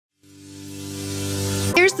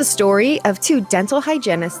Here's the story of two dental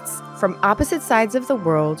hygienists from opposite sides of the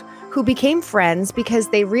world who became friends because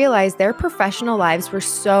they realized their professional lives were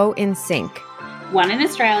so in sync. One in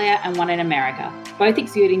Australia and one in America, both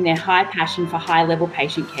exuding their high passion for high-level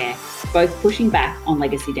patient care, both pushing back on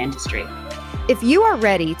legacy dentistry. If you are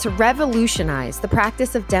ready to revolutionize the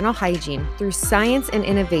practice of dental hygiene through science and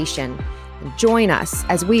innovation, join us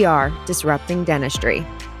as we are disrupting dentistry.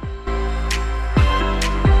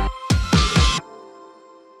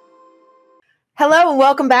 Hello and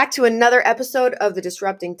welcome back to another episode of the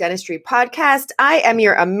Disrupting Dentistry podcast. I am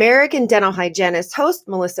your American dental hygienist host,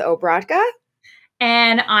 Melissa Obradka.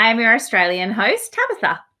 And I'm your Australian host,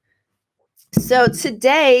 Tabitha. So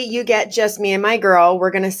today you get just me and my girl. We're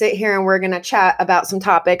going to sit here and we're going to chat about some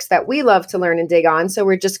topics that we love to learn and dig on. So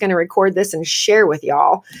we're just going to record this and share with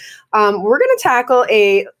y'all. We're going to tackle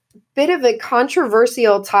a bit of a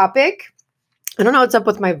controversial topic. I don't know what's up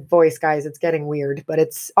with my voice, guys. It's getting weird, but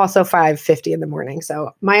it's also 5:50 in the morning.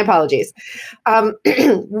 So my apologies.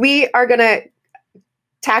 We are going to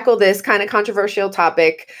tackle this kind of controversial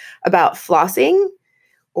topic about flossing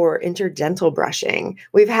or interdental brushing.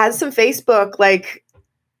 We've had some Facebook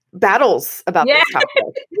battles about this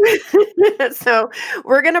topic. So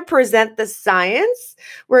we're going to present the science.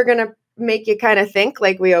 We're going to make you kind of think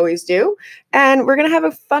like we always do. And we're going to have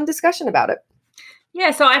a fun discussion about it.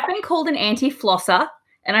 Yeah, so I've been called an anti-flosser,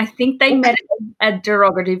 and I think they meant a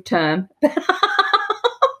derogative term.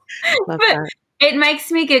 But it makes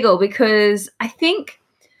me giggle because I think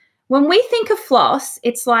when we think of floss,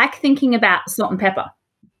 it's like thinking about salt and pepper.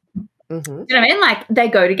 Mm-hmm. You know what I mean? Like they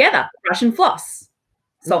go together, brush and floss,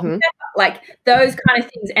 salt and pepper, like those kind of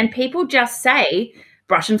things. And people just say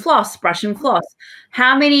brush and floss, brush and floss.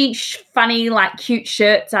 How many funny, cute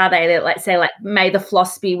shirts are they that, let's say, may the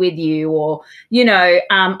floss be with you? Or,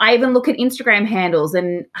 I even look at Instagram handles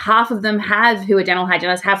and half of them who are dental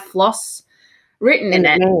hygienists have floss written in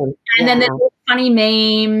it. And then there's funny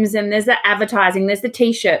memes and there's the advertising, there's the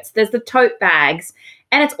T-shirts, there's the tote bags,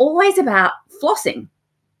 and it's always about flossing.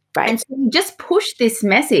 Right. And so we just push this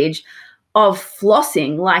message of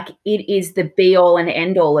flossing like it is the be-all and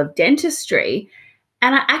end-all of dentistry.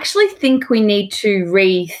 And I actually think we need to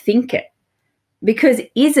rethink it because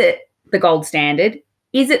is it the gold standard?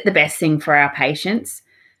 Is it the best thing for our patients?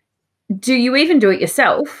 Do you even do it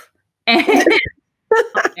yourself? And do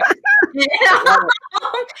you know what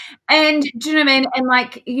I mean?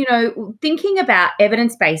 And thinking about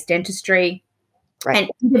evidence-based dentistry, right, and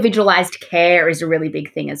individualized care is a really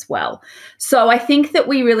big thing as well. So I think that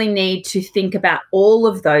we really need to think about all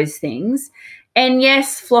of those things. And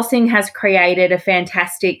yes, flossing has created a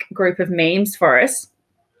fantastic group of memes for us.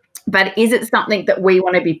 But is it something that we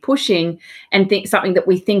want to be pushing and something that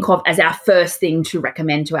we think of as our first thing to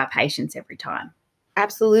recommend to our patients every time?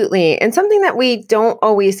 Absolutely. And something that we don't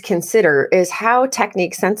always consider is how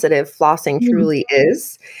technique sensitive flossing truly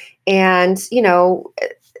is. And,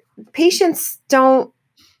 patients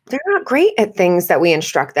they're not great at things that we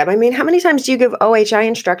instruct them. I mean, how many times do you give OHI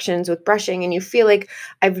instructions with brushing and you feel like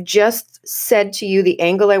I've just said to you the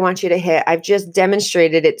angle I want you to hit, I've just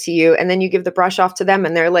demonstrated it to you, and then you give the brush off to them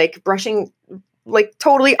and they're brushing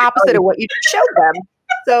totally opposite of what you just showed them.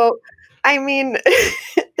 So, I mean,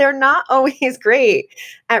 they're not always great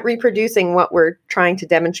at reproducing what we're trying to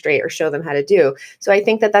demonstrate or show them how to do. So I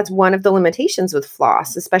think that that's one of the limitations with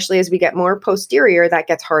floss, especially as we get more posterior, that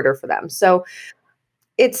gets harder for them. So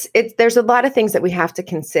there's a lot of things that we have to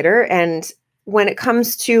consider. And when it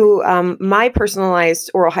comes to my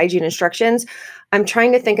personalized oral hygiene instructions, I'm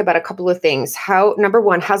trying to think about a couple of things. Number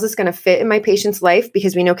one, how's this going to fit in my patient's life?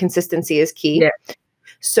 Because we know consistency is key. Yeah.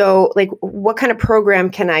 So what kind of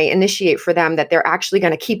program can I initiate for them that they're actually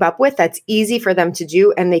going to keep up with, that's easy for them to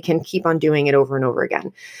do, and they can keep on doing it over and over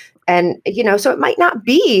again? And, so it might not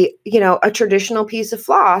be, a traditional piece of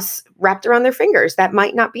floss wrapped around their fingers. That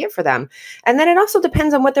might not be it for them. And then it also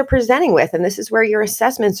depends on what they're presenting with. And this is where your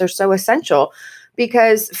assessments are so essential,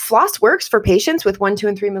 because floss works for patients with 1, 2,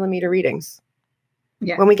 and 3 millimeter readings.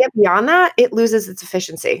 Yeah. When we get beyond that, it loses its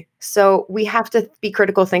efficiency. So we have to be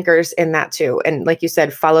critical thinkers in that too. And like you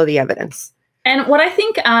said, follow the evidence. And what I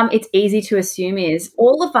think it's easy to assume is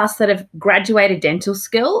all of us that have graduated dental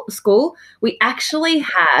school, we actually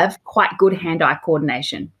have quite good hand-eye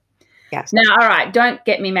coordination. Yes. Now, all right, don't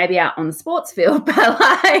get me maybe out on the sports field, but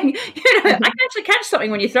I can actually catch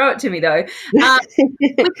something when you throw it to me, though. We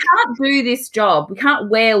can't do this job. We can't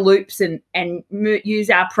wear loops and use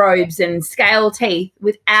our probes and scale teeth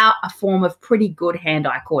without a form of pretty good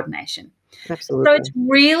hand-eye coordination. Absolutely. So it's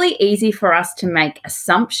really easy for us to make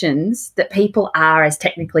assumptions that people are as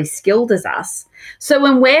technically skilled as us. So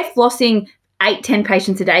when we're flossing 8-10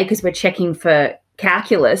 patients a day because we're checking for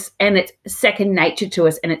calculus, and it's second nature to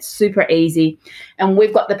us, and it's super easy. And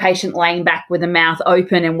we've got the patient laying back with the mouth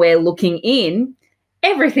open and we're looking in.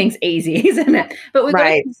 Everything's easy, isn't it? But we've got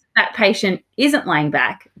to consider that patient isn't laying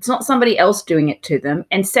back. It's not somebody else doing it to them.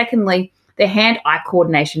 And secondly, their hand-eye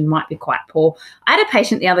coordination might be quite poor. I had a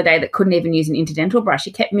patient the other day that couldn't even use an interdental brush.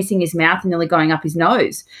 He kept missing his mouth and nearly going up his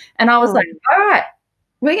nose. And I was like, all right,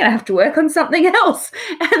 we're going to have to work on something else.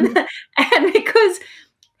 And because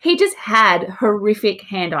he just had horrific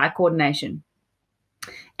hand-eye coordination.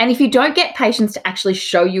 And if you don't get patients to actually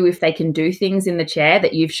show you if they can do things in the chair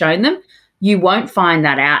that you've shown them, you won't find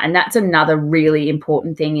that out. And that's another really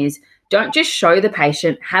important thing is don't just show the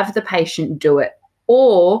patient, have the patient do it,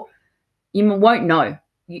 or you won't know.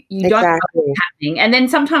 You don't know what's happening. And then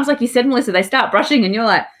sometimes, like you said, Melissa, they start brushing and you're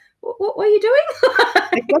like, what are you doing?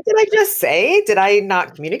 Like, what did I just say? Did I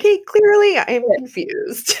not communicate clearly? I am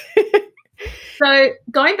confused. So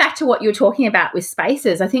going back to what you were talking about with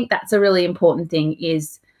spaces, I think that's a really important thing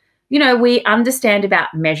is, we understand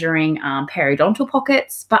about measuring periodontal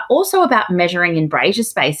pockets, but also about measuring embrasure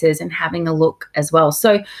spaces and having a look as well.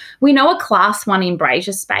 So we know a class 1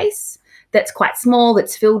 embrasure space that's quite small,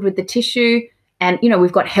 that's filled with the tissue, and,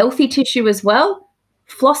 we've got healthy tissue as well.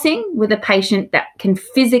 Flossing with a patient that can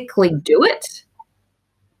physically do it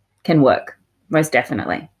can work, most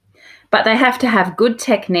definitely. But they have to have good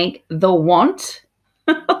technique, the want,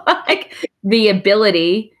 like the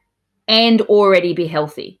ability, and already be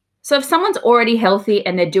healthy. So if someone's already healthy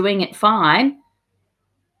and they're doing it fine,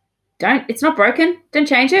 it's not broken, don't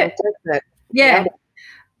change it. Yeah.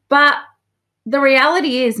 But the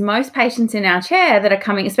reality is most patients in our chair that are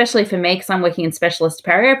coming, especially for me because I'm working in specialist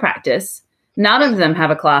perio practice, none of them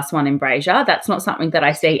have a class 1 embrasure. That's not something that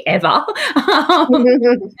I see ever.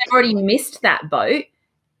 They've already missed that boat.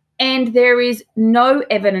 And there is no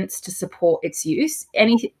evidence to support its use,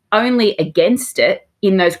 only against it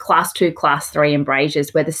in those class 2, class 3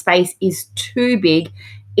 embrasures where the space is too big,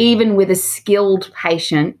 even with a skilled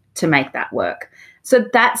patient to make that work. So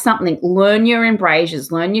that's something. Learn your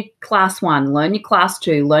embrasures, learn your class 1, learn your class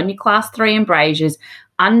 2, learn your class 3 embrasures,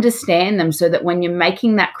 understand them so that when you're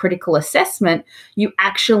making that critical assessment, you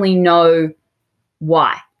actually know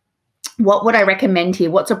why. What would I recommend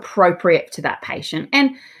here? What's appropriate to that patient?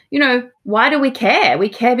 And, why do we care? We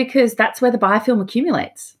care because that's where the biofilm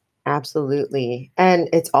accumulates. Absolutely. And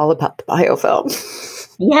it's all about the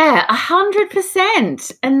biofilm. Yeah,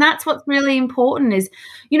 100%. And that's what's really important is,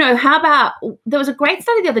 how about, there was a great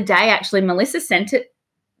study the other day, actually, Melissa sent it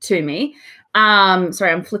to me.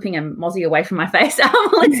 Sorry, I'm flipping a mozzie away from my face.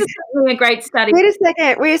 Melissa sent me a great study. Wait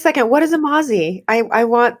a second. What is a mozzie? I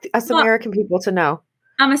want us American people to know.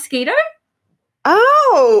 A mosquito?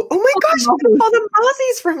 Oh my gosh, I'm going to call them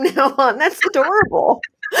mozzies from now on. That's adorable.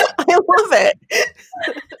 I love it.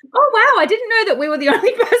 Oh, wow. I didn't know that we were the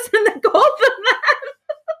only person that called them that.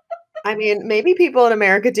 I mean, maybe people in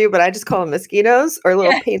America do, but I just call them mosquitoes or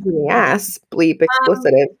little pains in the ass. Bleep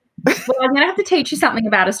explicitive. Well, I'm going to have to teach you something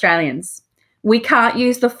about Australians. We can't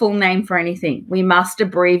use the full name for anything. We must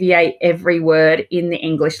abbreviate every word in the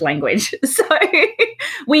English language. So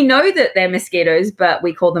we know that they're mosquitoes, but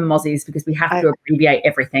we call them mozzies because we have to abbreviate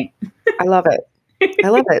everything. I love it. I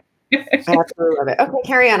love it. I absolutely love it. Okay,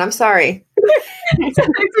 carry on. I'm sorry.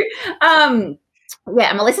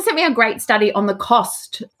 Melissa sent me a great study on the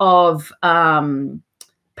cost of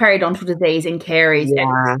periodontal disease and caries. Yeah.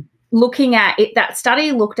 And looking at it, that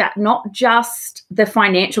study looked at not just the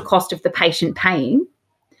financial cost of the patient paying.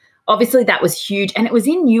 Obviously, that was huge. And it was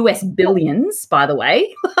in US billions, by the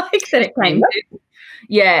way, like that it came to.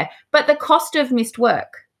 Yeah. But the cost of missed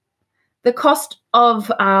work, the cost of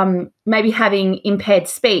maybe having impaired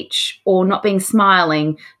speech or not being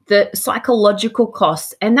smiling, the psychological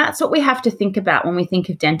costs. And that's what we have to think about when we think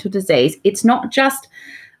of dental disease. It's not just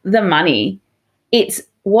the money. It's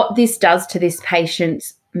what this does to this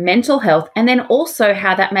patient's mental health, and then also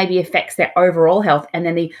how that maybe affects their overall health, and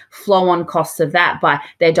then the flow-on costs of that by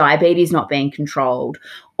their diabetes not being controlled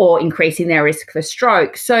or increasing their risk for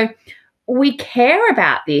stroke. So we care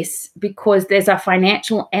about this because there's a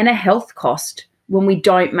financial and a health cost when we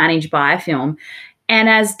don't manage biofilm. And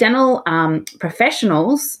as dental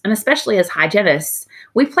professionals, and especially as hygienists,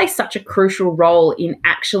 we play such a crucial role in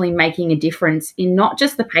actually making a difference in not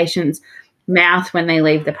just the patient's mouth when they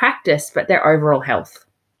leave the practice, but their overall health.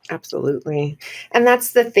 Absolutely. And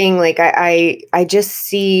that's the thing, like I just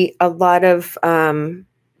see a lot of, when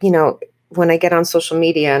I get on social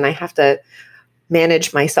media and I have to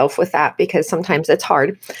manage myself with that because sometimes it's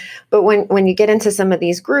hard. But when you get into some of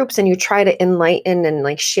these groups and you try to enlighten and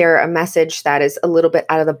like share a message that is a little bit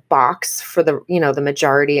out of the box for the, the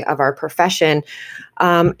majority of our profession,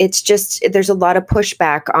 it's just, there's a lot of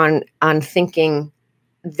pushback on thinking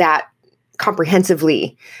that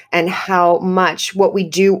comprehensively and how much what we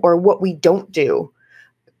do or what we don't do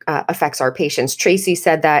affects our patients. Tracy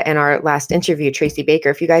said that in our last interview, Tracy Baker.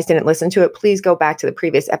 If you guys didn't listen to it, please go back to the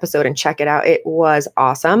previous episode and check it out. It was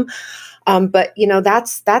awesome. But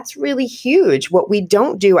that's really huge. What we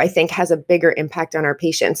don't do, I think, has a bigger impact on our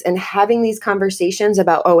patients. And having these conversations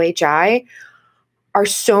about OHI are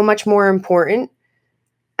so much more important.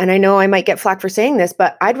 And I know I might get flack for saying this,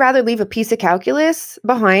 but I'd rather leave a piece of calculus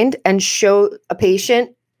behind and show a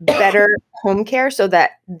patient better home care so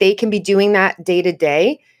that they can be doing that day to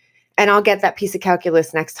day. And I'll get that piece of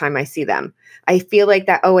calculus next time I see them. I feel like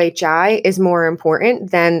that OHI is more important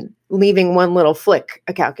than leaving one little flick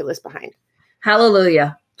of calculus behind.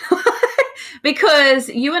 Hallelujah. Because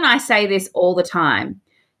you and I say this all the time.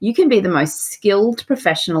 You can be the most skilled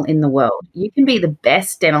professional in the world. You can be the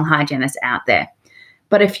best dental hygienist out there.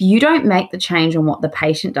 But if you don't make the change on what the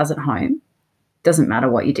patient does at home, doesn't matter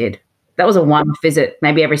what you did. That was a one-off visit,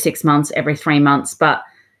 maybe every 6 months, every 3 months. But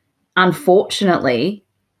unfortunately,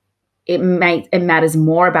 it matters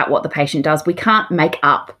more about what the patient does. We can't make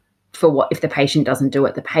up for what if the patient doesn't do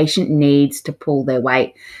it. The patient needs to pull their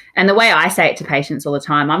weight. And the way I say it to patients all the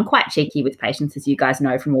time, I'm quite cheeky with patients, as you guys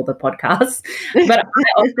know from all the podcasts. But I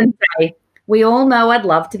often say, we all know I'd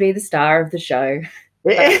love to be the star of the show.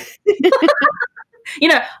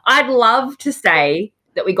 I'd love to say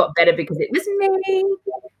that we got better because it was me,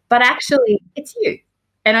 but actually it's you.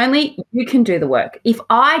 And only you can do the work. If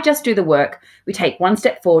I just do the work, we take 1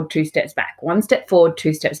 step forward, 2 steps back, 1 step forward,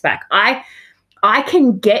 2 steps back. I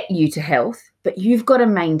can get you to health, but you've got to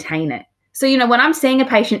maintain it. So, when I'm seeing a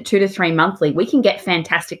patient 2 to 3 monthly, we can get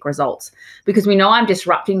fantastic results because we know I'm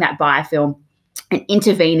disrupting that biofilm and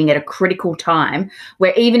intervening at a critical time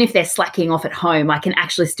where even if they're slacking off at home, I can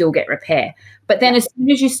actually still get repair. But then as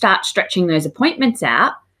soon as you start stretching those appointments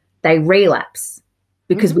out, they relapse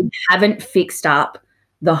because we haven't fixed up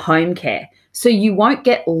the home care. So you won't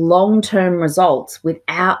get long-term results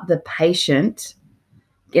without the patient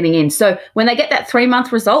getting in. So when they get that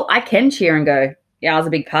 3-month result, I can cheer and go, yeah, I was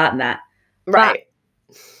a big part in that. Right.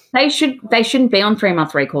 But they shouldn't be on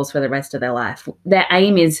 3-month recalls for the rest of their life. Their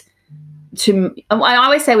aim is I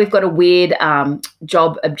always say we've got a weird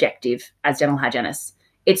job objective as dental hygienists.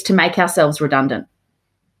 It's to make ourselves redundant.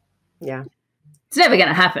 Yeah. It's never going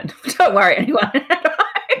to happen. Don't worry, anyone.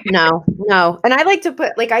 No. And I like to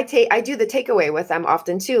put, like, I do the takeaway with them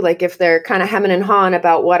often too. Like if they're kind of hemming and hawing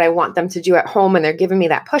about what I want them to do at home and they're giving me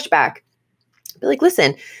that pushback, be like,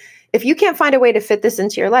 listen, if you can't find a way to fit this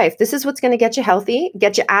into your life, this is what's going to get you healthy,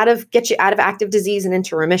 get you out of active disease and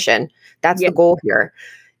into remission. That's the goal here.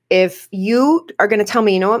 If you are going to tell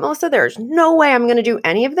me, you know what, Melissa, there's no way I'm going to do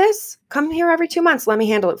any of this, come here every 2 months. Let me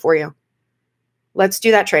handle it for you. Let's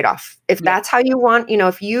do that trade-off. If that's how you want,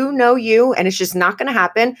 if you know you and it's just not going to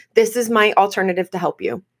happen, this is my alternative to help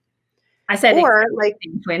you. I say the exact same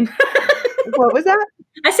thing, twin. What was that?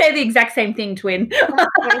 I say the exact same thing, twin.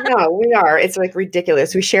 I know, we are. It's like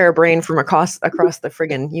ridiculous. We share a brain from across the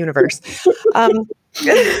friggin' universe.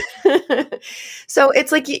 So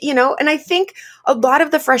it's like, and I think a lot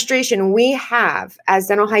of the frustration we have as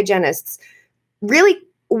dental hygienists, really,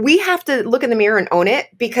 we have to look in the mirror and own it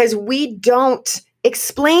because we don't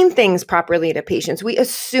explain things properly to patients. We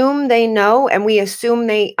assume they know and we assume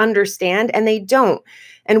they understand, and they don't.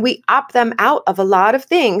 And we opt them out of a lot of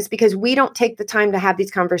things because we don't take the time to have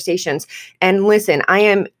these conversations. And listen, I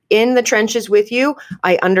am in the trenches with you.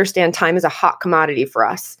 I understand time is a hot commodity for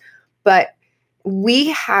us, but we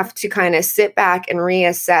have to kind of sit back and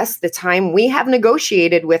reassess the time we have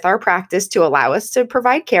negotiated with our practice to allow us to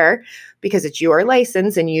provide care, because it's your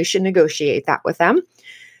license and you should negotiate that with them,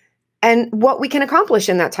 and what we can accomplish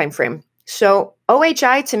in that time frame. So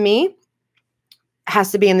OHI to me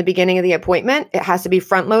has to be in the beginning of the appointment. It has to be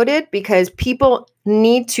front loaded because people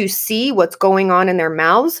need to see what's going on in their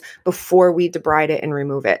mouths before we debride it and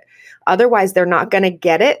remove it. Otherwise, they're not going to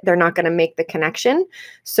get it. They're not going to make the connection.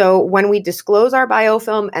 So when we disclose our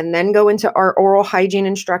biofilm and then go into our oral hygiene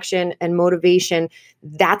instruction and motivation,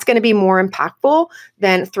 that's going to be more impactful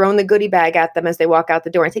than throwing the goodie bag at them as they walk out the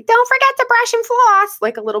door and say, don't forget to brush and floss,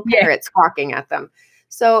 like a little parrot squawking at them.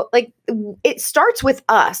 So like it starts with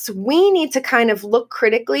us. We need to kind of look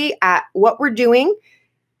critically at what we're doing.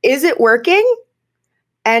 Is it working?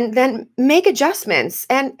 And then make adjustments.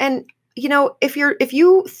 And if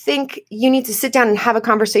you think you need to sit down and have a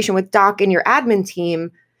conversation with doc and your admin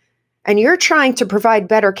team, and you're trying to provide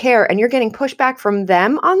better care and you're getting pushback from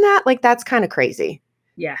them on that, like that's kind of crazy.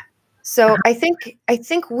 Yeah. So I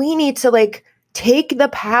think we need to like take the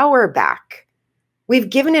power back. We've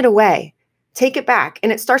given it away. Take it back.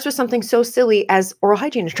 And it starts with something so silly as oral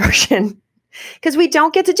hygiene instruction because we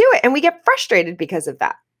don't get to do it and we get frustrated because of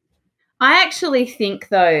that. I actually think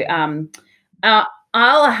though, I'll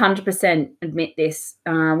 100% admit this.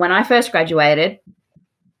 When I first graduated,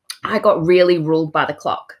 I got really ruled by the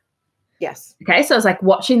clock. Yes. Okay. So I was like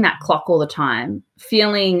watching that clock all the time,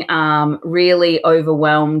 feeling really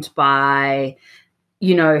overwhelmed by,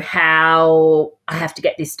 how I have to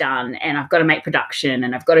get this done and I've got to make production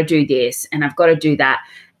and I've got to do this and I've got to do that.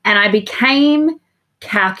 And I became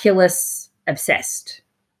calculus obsessed.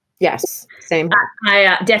 Yes. Same.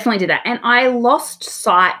 I definitely did that. And I lost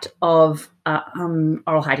sight of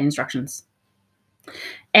oral hygiene instructions.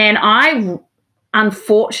 And I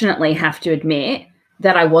unfortunately have to admit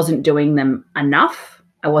that I wasn't doing them enough.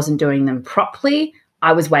 I wasn't doing them properly.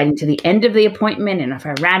 I was waiting to the end of the appointment, and if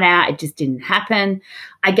I ran out, it just didn't happen.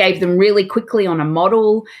 I gave them really quickly on a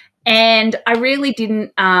model, and I really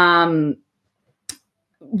didn't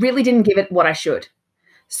give it what I should.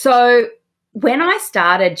 So when I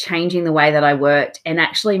started changing the way that I worked and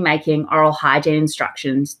actually making oral hygiene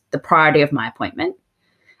instructions the priority of my appointment,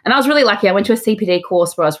 and I was really lucky. I went to a CPD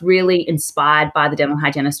course where I was really inspired by the dental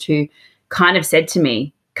hygienist who kind of said to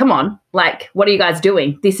me, come on, like, what are you guys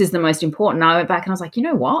doing? This is the most important. And I went back and I was like, you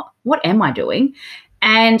know what? What am I doing?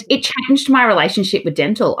 And it changed my relationship with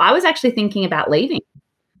dental. I was actually thinking about leaving.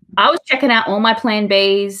 I was checking out all my plan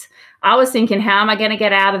Bs. I was thinking, how am I going to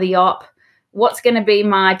get out of the op? What's going to be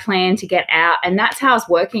my plan to get out? And that's how I was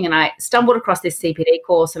working. And I stumbled across this CPD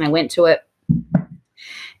course and I went to it.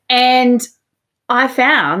 And I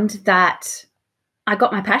found that I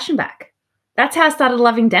got my passion back. That's how I started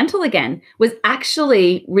loving dental again, was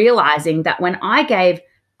actually realizing that when I gave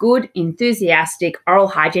good, enthusiastic oral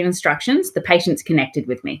hygiene instructions, the patients connected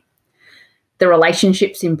with me. The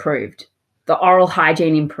relationships improved. The oral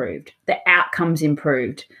hygiene improved. The outcomes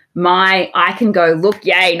improved. I can go, look,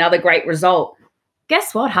 yay, another great result.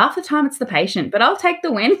 Guess what? Half the time it's the patient, but I'll take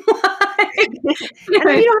the win. And you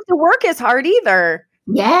don't have to work as hard either.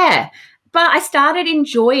 Yeah. But I started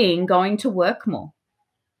enjoying going to work more.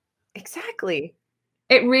 Exactly.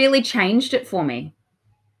 It really changed it for me.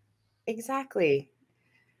 Exactly.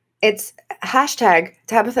 It's hashtag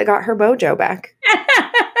Tabitha got her mojo back.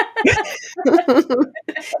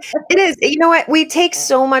 It is. You know what? We take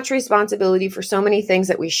so much responsibility for so many things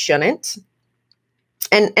that we shouldn't.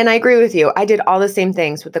 And I agree with you. I did all the same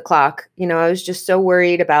things with the clock. I was just so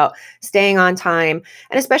worried about staying on time.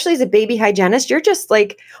 And especially as a baby hygienist, you're just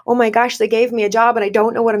like, oh my gosh, they gave me a job and I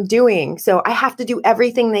don't know what I'm doing. So I have to do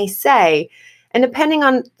everything they say. And depending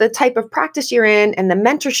on the type of practice you're in and the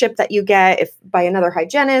mentorship that you get, if by another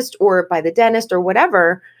hygienist or by the dentist or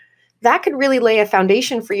whatever, that could really lay a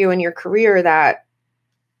foundation for you in your career that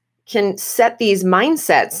can set these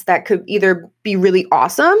mindsets that could either be really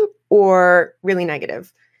awesome or really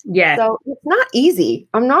negative. Yeah. So it's not easy.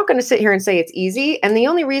 I'm not going to sit here and say it's easy. And the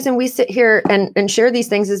only reason we sit here and share these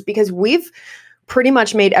things is because we've pretty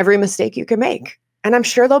much made every mistake you can make. And I'm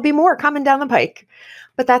sure there'll be more coming down the pike.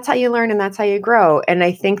 But that's how you learn and that's how you grow. And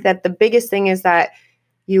I think that the biggest thing is that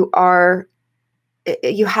you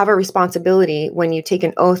have a responsibility when you take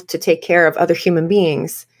an oath to take care of other human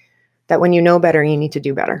beings, that when you know better, you need to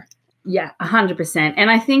do better. Yeah, 100%. And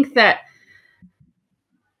I think that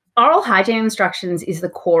oral hygiene instructions is the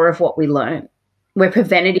core of what we learn. We're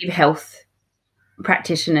preventative health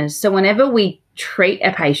practitioners. So whenever we treat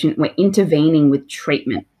a patient, we're intervening with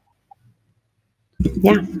treatment.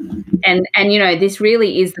 Yeah. And this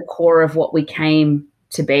really is the core of what we came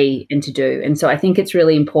to be and to do. And so I think it's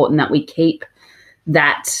really important that we keep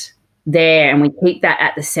that there and we keep that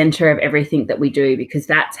at the center of everything that we do, because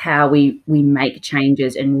that's how we make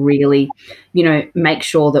changes and really, make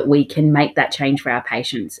sure that we can make that change for our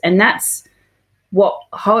patients. And that's what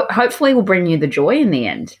hopefully will bring you the joy in the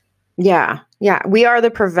end. Yeah. Yeah. We are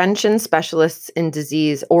the prevention specialists in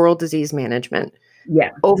oral disease management.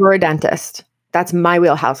 Yeah. Over a dentist. That's my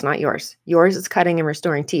wheelhouse, not yours. Yours is cutting and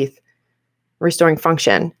restoring teeth, restoring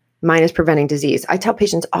function. Mine is preventing disease. I tell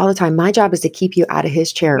patients all the time, my job is to keep you out of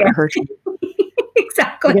his chair or her chair.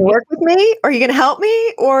 Exactly. Are you going to work with me? Or are you going to help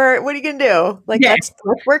me? Or what are you going to do? Like, let's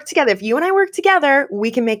work together. If you and I work together,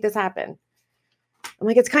 we can make this happen. I'm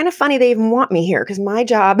like, it's kind of funny they even want me here because my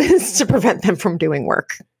job is to prevent them from doing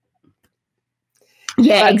work.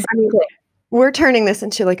 Yeah, exactly. We're turning this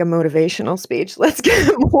into like a motivational speech. Let's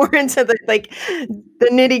get more into the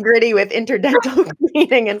nitty gritty with interdental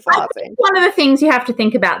cleaning and flossing. One of the things you have to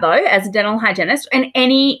think about though, as a dental hygienist and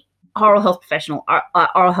any oral health professional,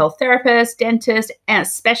 oral health therapist, dentist, and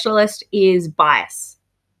specialist is bias.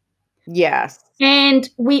 Yes. And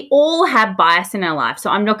we all have bias in our life. So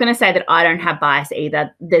I'm not going to say that I don't have bias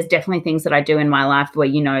either. There's definitely things that I do in my life where,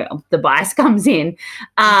 the bias comes in,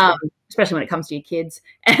 especially when it comes to your kids.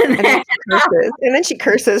 And then she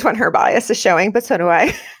curses when her bias is showing, but so do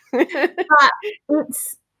I. But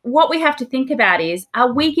what we have to think about is,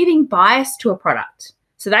 are we giving bias to a product?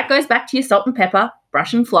 So that goes back to your salt and pepper,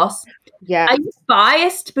 brush and floss. Yeah. Are you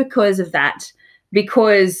biased because of that?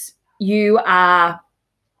 Because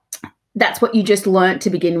that's what you just learnt to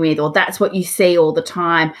begin with, or that's what you see all the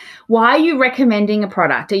time. Why are you recommending a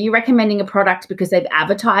product? Are you recommending a product because they've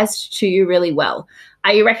advertised to you really well?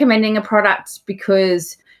 Are you recommending a product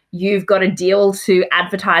because you've got a deal to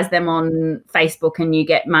advertise them on Facebook and you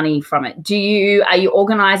get money from it? Are you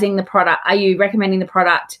organizing the product? Are you recommending the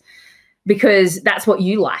product because that's what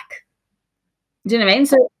you like? Do you know what I mean?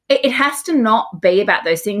 So it has to not be about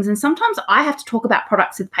those things. And sometimes I have to talk about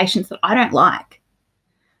products with patients that I don't like.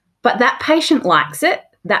 But that patient likes it.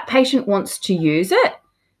 That patient wants to use it.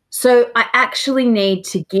 So I actually need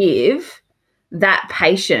to give that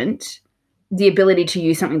patient the ability to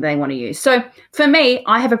use something they want to use. So for me,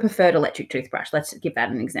 I have a preferred electric toothbrush. Let's give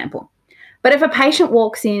that an example. But if a patient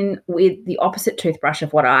walks in with the opposite toothbrush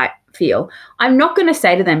of what I feel, I'm not going to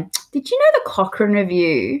say to them, did you know the Cochrane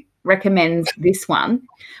Review recommends this one,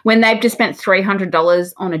 when they've just spent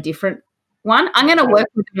 $300 on a different one? I'm going to work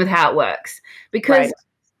with them with how it works, because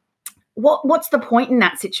what's the point in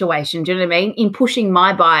that situation? Do you know what I mean? In pushing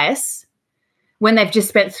my bias when they've just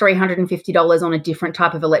spent $350 on a different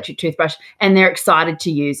type of electric toothbrush and they're excited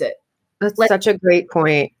to use it. That's such a great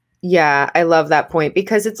point. Yeah, I love that point,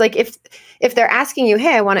 because it's like if they're asking you,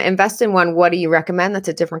 hey, I want to invest in one, what do you recommend? That's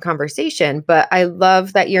a different conversation. But I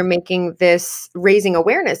love that you're raising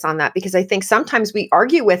awareness on that, because I think sometimes we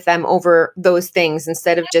argue with them over those things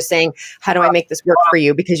instead of just saying, how do I make this work for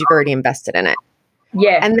you? Because you've already invested in it.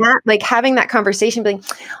 Yeah. And that, like, having that conversation, being,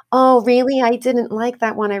 oh, really? I didn't like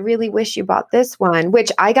that one. I really wish you bought this one,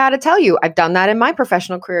 which I got to tell you, I've done that in my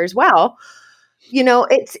professional career as well.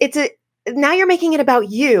 Now you're making it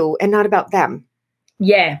about you and not about them.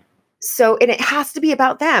 Yeah. So, and it has to be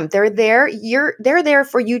about them. They're there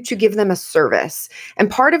for you to give them a service. And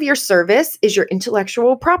part of your service is your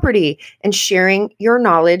intellectual property and sharing your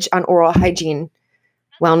knowledge on oral hygiene,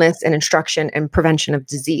 wellness, and instruction and prevention of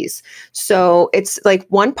disease. So it's like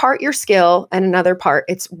one part your skill and another part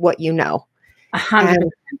it's what you know. 100%.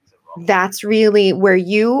 And that's really where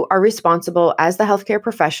you are responsible as the healthcare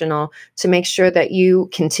professional to make sure that you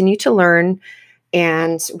continue to learn,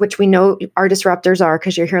 and which we know our disruptors are,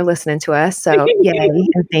 because you're here listening to us. So yay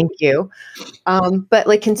and thank you. But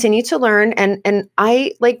like, continue to learn. And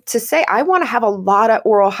I like to say, I want to have a lot of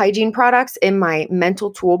oral hygiene products in my mental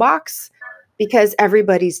toolbox, because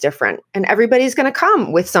everybody's different and everybody's going to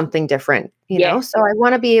come with something different, you know? So I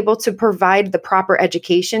want to be able to provide the proper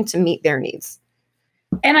education to meet their needs.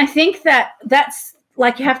 And I think that's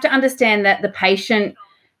like, you have to understand that the patient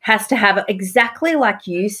has to have, exactly like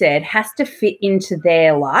you said, has to fit into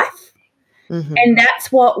their life. Mm-hmm. And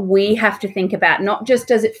that's what we have to think about. Not just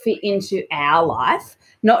does it fit into our life,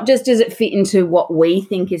 not just does it fit into what we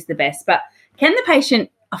think is the best, but can the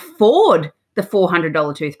patient afford the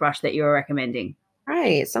 $400 toothbrush that you're recommending?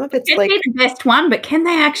 Right. Some of it's like the best one, but can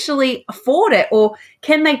they actually afford it, or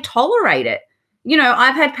can they tolerate it?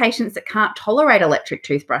 I've had patients that can't tolerate electric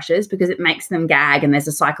toothbrushes because it makes them gag and there's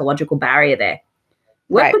a psychological barrier there.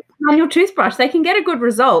 Work with a manual toothbrush. They can get a good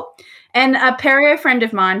result. And a perio friend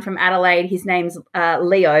of mine from Adelaide, his name's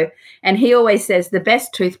Leo, and he always says the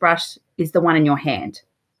best toothbrush is the one in your hand.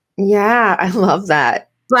 Yeah, I love that.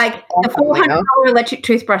 Like, the $400 electric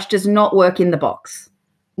toothbrush does not work in the box.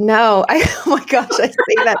 No, oh my gosh, I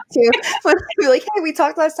say that too. When I like, hey, we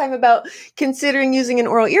talked last time about considering using an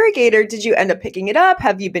oral irrigator. Did you end up picking it up?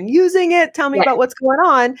 Have you been using it? Tell me about what's going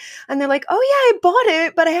on. And they're like, oh yeah, I bought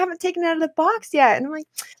it, but I haven't taken it out of the box yet. And I'm like,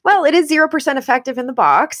 well, it is 0% effective in the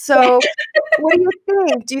box. So what do you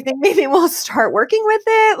think? Do you think maybe we'll start working with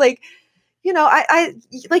it? Like, I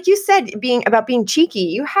like you said, being cheeky,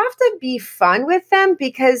 you have to be fun with them,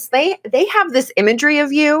 because they have this imagery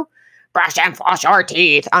of you. Brush and floss your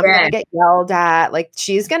teeth. I'm going to get yelled at. Like,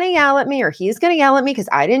 she's going to yell at me, or he's going to yell at me because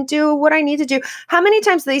I didn't do what I need to do. How many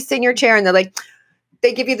times do they sit in your chair and they're like,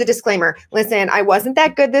 they give you the disclaimer, listen, I wasn't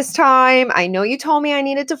that good this time. I know you told me I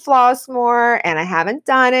needed to floss more and I haven't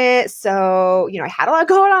done it. So, I had a lot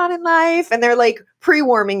going on in life. And they're like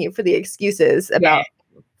pre-warming you for the excuses about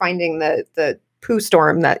finding the poo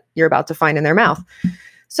storm that you're about to find in their mouth.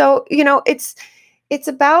 So, It's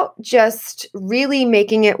about just really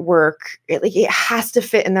making it work. It has to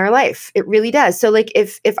fit in their life. It really does. So like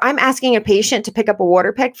if I'm asking a patient to pick up a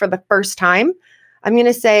water pick for the first time, I'm going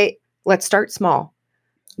to say, let's start small.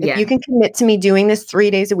 If you can commit to me doing this 3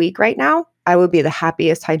 days a week right now, I would be the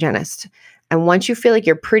happiest hygienist. And once you feel like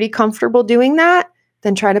you're pretty comfortable doing that,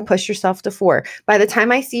 then try to push yourself to 4. By the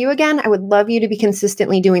time I see you again, I would love you to be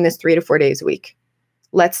consistently doing this 3 to 4 days a week.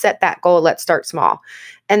 Let's set that goal. Let's start small.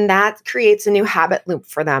 And that creates a new habit loop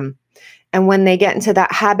for them. And when they get into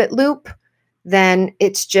that habit loop, then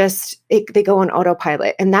it's just, they go on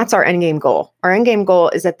autopilot. And that's our end game goal. Our end game goal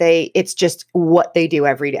is that it's just what they do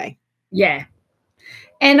every day. Yeah.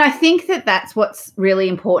 And I think that that's what's really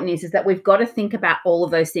important is that we've got to think about all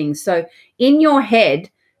of those things. So in your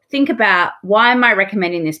head, think about, why am I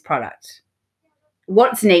recommending this product?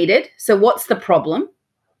 What's needed? So what's the problem?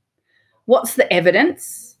 What's the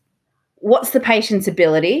evidence? What's the patient's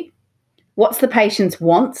ability? What's the patient's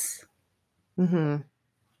wants? Mm-hmm.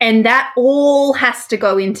 And that all has to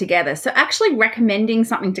go in together. So actually recommending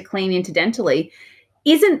something to clean interdentally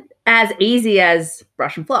isn't as easy as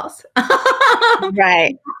brush and floss.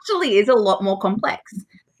 Right. It actually is a lot more complex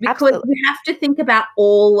because Absolutely. you have to think about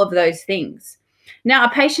all of those things. Now, a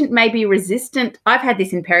patient may be resistant. I've had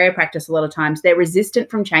this in perio practice a lot of times. They're resistant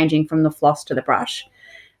from changing from the floss to the brush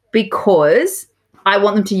because I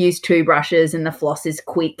want them to use 2 brushes and the floss is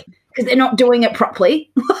quick because they're not doing it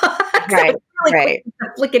properly. Right. Really right. quick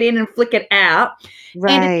to flick it in and flick it out.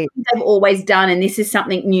 Right. And it's something they've always done, and this is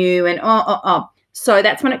something new. And So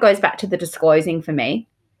that's when it goes back to the disclosing for me.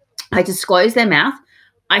 I disclose their mouth.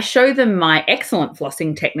 I show them my excellent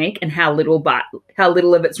flossing technique and how little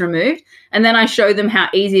of it's removed. And then I show them how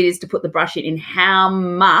easy it is to put the brush in and how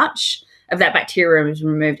much of that bacteria is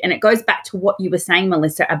removed. And it goes back to what you were saying,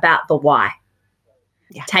 Melissa, about the why.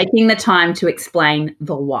 Yeah. Taking the time to explain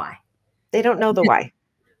the why. They don't know the why.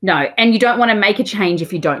 No. And you don't want to make a change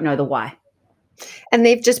if you don't know the why. And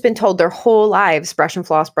they've just been told their whole lives, brush and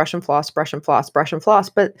floss, brush and floss, brush and floss, brush and floss.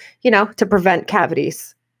 But, to prevent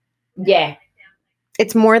cavities. Yeah.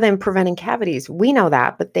 It's more than preventing cavities. We know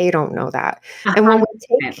that, but they don't know that. 100%.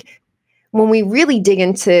 And when we really dig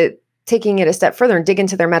into taking it a step further and dig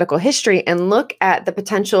into their medical history and look at the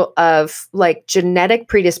potential of like genetic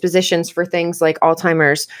predispositions for things like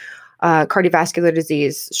Alzheimer's, cardiovascular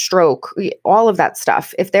disease, stroke, all of that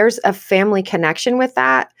stuff. If there's a family connection with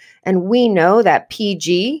that, and we know that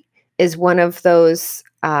PG is one of those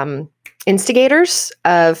instigators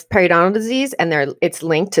of periodontal disease, and it's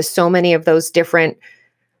linked to so many of those different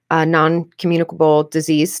non-communicable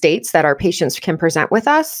disease states that our patients can present with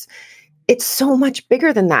us. It's so much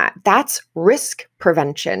bigger than that. That's risk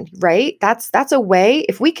prevention, right? That's a way,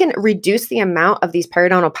 if we can reduce the amount of these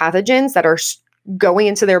periodontal pathogens that are going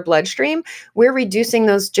into their bloodstream, we're reducing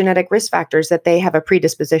those genetic risk factors that they have a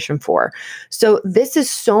predisposition for. So this is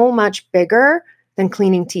so much bigger than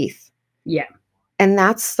cleaning teeth. Yeah. And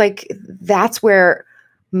that's where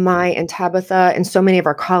my and Tabitha and so many of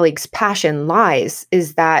our colleagues' passion lies,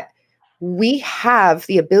 is that we have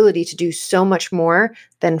the ability to do so much more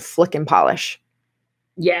than flick and polish.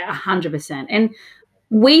 Yeah, 100%. And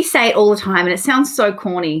we say it all the time, and it sounds so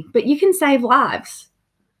corny, but you can save lives.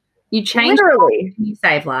 You change lives, you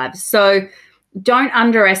save lives. So don't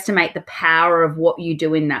underestimate the power of what you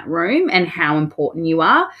do in that room and how important you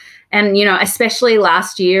are. And, especially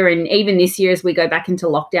last year and even this year as we go back into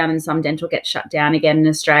lockdown and some dental gets shut down again in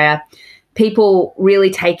Australia, people really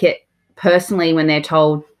take it personally when they're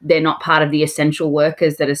told they're not part of the essential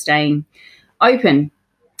workers that are staying open.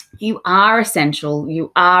 You are essential.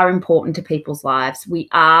 You are important to people's lives. We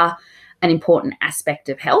are an important aspect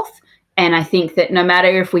of health. And I think that no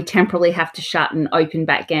matter if we temporarily have to shut and open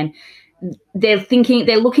back again, they're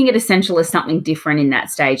looking at essential as something different in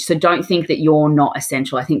that stage. So don't think that you're not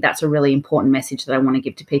essential. I think that's a really important message that I want to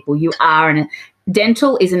give to people. You are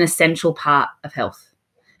dental is an essential part of health.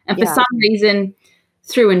 And for some reason,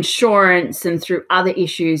 through insurance and through other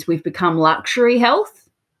issues, we've become luxury health,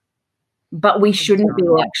 but we shouldn't be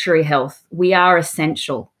luxury health. We are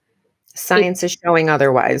essential. Science is showing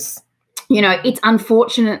otherwise. It's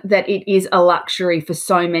unfortunate that it is a luxury for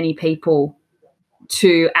so many people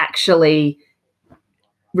to actually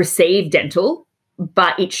receive dental,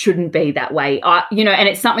 but it shouldn't be that way. And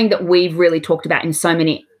it's something that we've really talked about in so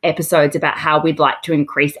many episodes about how we'd like to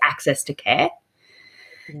increase access to care.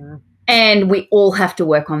 Yeah. And we all have to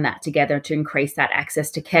work on that together to increase that access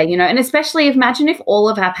to care, and especially imagine if all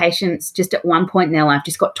of our patients just at one point in their life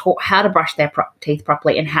just got taught how to brush their teeth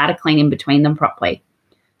properly and how to clean in between them properly.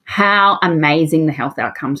 How amazing the health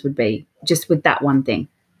outcomes would be just with that one thing.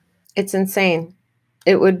 It's insane.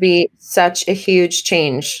 It would be such a huge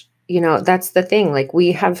change, that's the thing. Like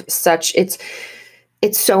we have it's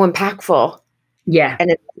so impactful. Yeah.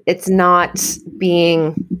 And it's not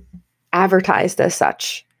being advertised as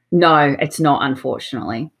such. No, it's not,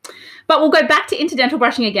 unfortunately. But we'll go back to interdental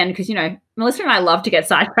brushing again because, Melissa and I love to get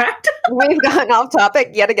sidetracked. We've gotten off topic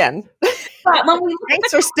yet again. But when we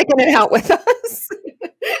Thanks for sticking it out with us.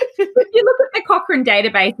 If you look at the Cochrane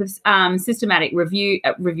database of systematic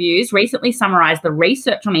reviews, recently summarized the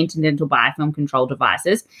research on interdental biofilm control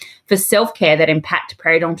devices for self-care that impact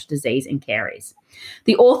periodontal disease and caries.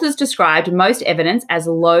 The authors described most evidence as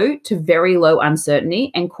low to very low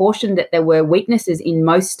uncertainty and cautioned that there were weaknesses in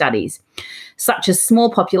most studies, such as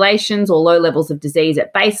small populations or low levels of disease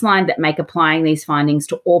at baseline that make applying these findings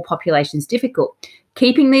to all populations difficult.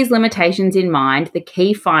 Keeping these limitations in mind, the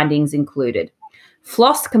key findings included: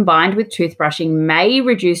 floss combined with toothbrushing may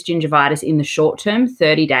reduce gingivitis in the short term,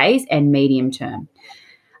 30 days, and medium term.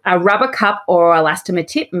 A rubber cup or elastomer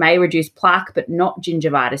tip may reduce plaque but not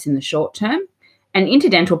gingivitis in the short term. An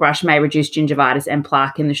interdental brush may reduce gingivitis and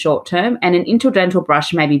plaque in the short term, and an interdental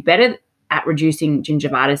brush may be better at reducing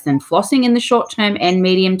gingivitis than flossing in the short term and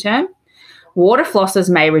medium term. Water flossers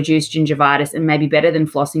may reduce gingivitis and may be better than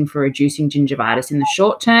flossing for reducing gingivitis in the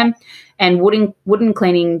short term. And wooden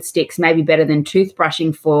cleaning sticks may be better than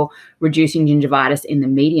toothbrushing for reducing gingivitis in the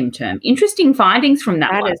medium term. Interesting findings from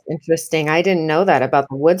that one. That is interesting. I didn't know that about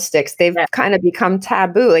the wood sticks. They've kind of become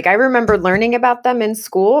taboo. Like I remember learning about them in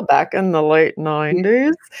school back in the late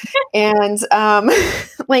 90s. And I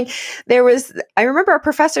remember our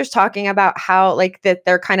professors talking about how like that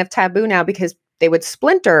they're kind of taboo now because they would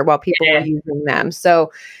splinter while people were using them.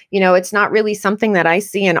 So, it's not really something that I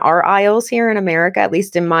see in our aisles here in America, at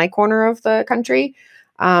least in my corner of the country,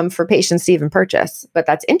 for patients to even purchase. But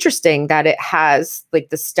that's interesting that it has like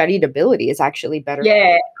the studied ability is actually better.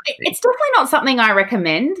 Yeah, it's definitely not something I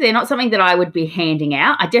recommend. They're not something that I would be handing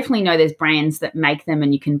out. I definitely know there's brands that make them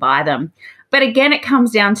and you can buy them. But again, it comes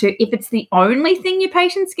down to if it's the only thing your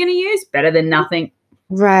patient's going to use, better than nothing.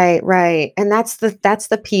 Right. And that's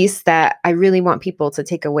the piece that I really want people to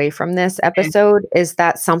take away from this episode is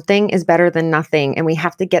that something is better than nothing. And we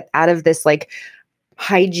have to get out of this like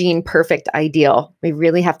hygiene perfect ideal. We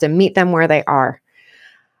really have to meet them where they are.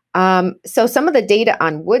 So some of the data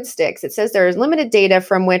on wood sticks, it says there is limited data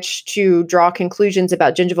from which to draw conclusions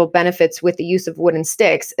about gingival benefits with the use of wooden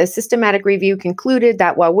sticks. A systematic review concluded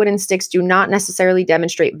that while wooden sticks do not necessarily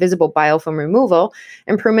demonstrate visible biofilm removal,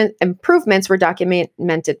 improvements were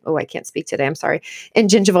documented, I can't speak today, I'm sorry, in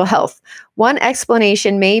gingival health. One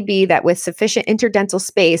explanation may be that with sufficient interdental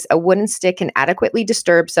space, a wooden stick can adequately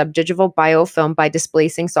disturb subgingival biofilm by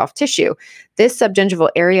displacing soft tissue. This subgingival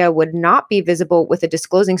area would not be visible with a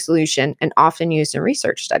disclosing solution and often used in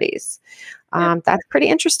research studies. That's pretty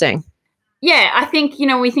interesting. Yeah, I think,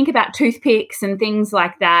 when we think about toothpicks and things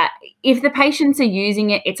like that, if the patients are using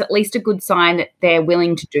it, it's at least a good sign that they're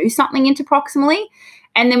willing to do something interproximally.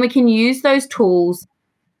 And then we can use those tools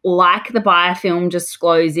like the biofilm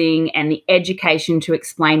disclosing and the education to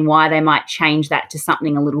explain why they might change that to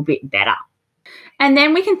something a little bit better. And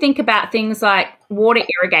then we can think about things like water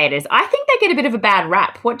irrigators. I think they get a bit of a bad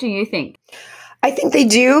rap. What do you think? I think they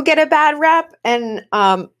do get a bad rap. And,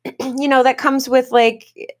 that comes with like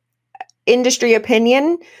industry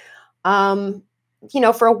opinion.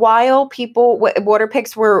 For a while, water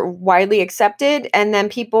picks were widely accepted. And then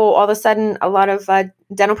people, all of a sudden, a lot of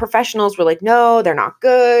dental professionals were like, no, they're not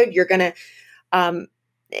good. You're going to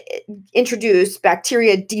introduce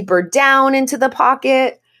bacteria deeper down into the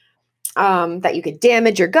pocket, that you could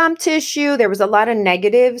damage your gum tissue. There was a lot of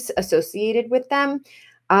negatives associated with them.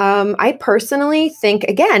 I personally think,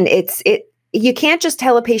 again, you can't just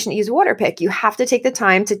tell a patient to use a water pick. You have to take the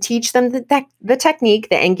time to teach them the technique,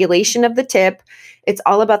 the angulation of the tip. It's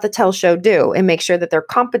all about the tell, show, do, and make sure that they're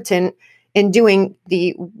competent in doing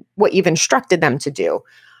what you've instructed them to do.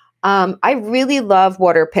 I really love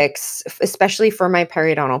water picks, especially for my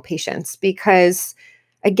periodontal patients, because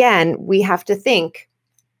again, we have to think,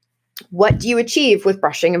 what do you achieve with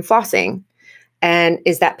brushing and flossing? And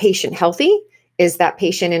is that patient healthy? Is that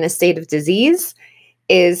patient in a state of disease?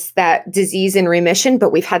 Is that disease in remission,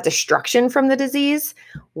 but we've had destruction from the disease?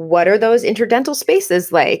 What are those interdental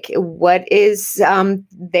spaces like? What is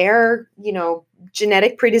their,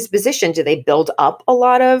 genetic predisposition? Do they build up a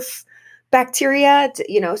lot of bacteria?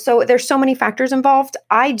 So there's so many factors involved.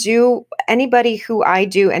 Anybody who I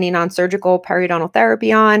do any non-surgical periodontal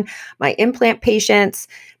therapy on, my implant patients,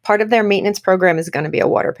 part of their maintenance program is going to be a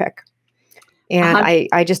water pick. And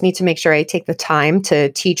I just need to make sure I take the time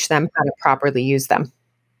to teach them how to properly use them.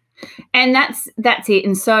 And that's it.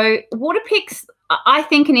 And so water picks, I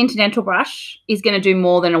think an interdental brush is going to do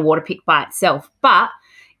more than a water pick by itself. But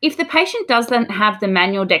if the patient doesn't have the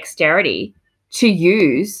manual dexterity to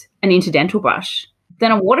use an interdental brush,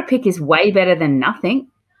 then a water pick is way better than nothing.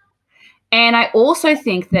 And I also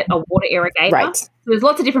think that a water irrigator, Right. so there's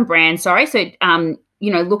lots of different brands, sorry. So,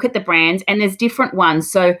 look at the brands and there's different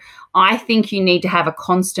ones. So I think you need to have a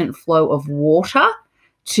constant flow of water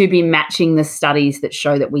to be matching the studies that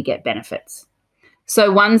show that we get benefits.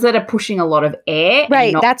 So ones that are pushing a lot of air.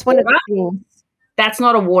 Right. That's one of the things. That's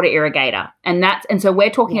not a water irrigator. And so we're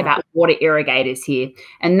talking about water irrigators here.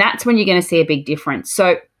 And that's when you're going to see a big difference.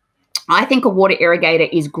 So I think a water irrigator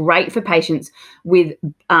is great for patients with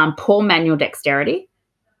poor manual dexterity.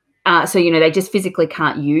 So, they just physically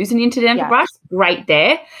can't use an interdental brush. Great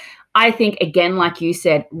there. I think, again, like you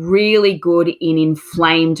said, really good in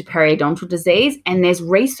inflamed periodontal disease. And there's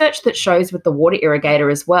research that shows with the water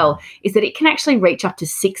irrigator as well is that it can actually reach up to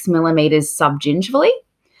 6 millimeters subgingivally.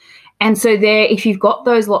 And so there, if you've got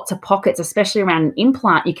those lots of pockets, especially around an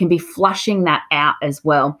implant, you can be flushing that out as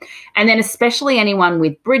well. And then especially anyone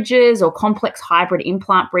with bridges or complex hybrid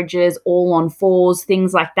implant bridges, all on fours,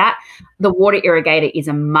 things like that, the water irrigator is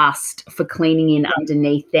a must for cleaning in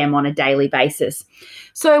underneath them on a daily basis.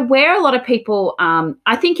 So where a lot of people,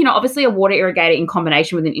 I think, obviously a water irrigator in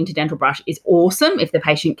combination with an interdental brush is awesome if the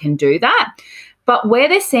patient can do that. But where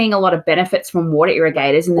they're seeing a lot of benefits from water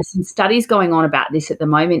irrigators, and there's some studies going on about this at the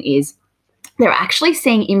moment, is they're actually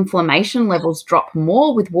seeing inflammation levels drop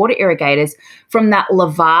more with water irrigators from that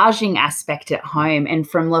lavaging aspect at home and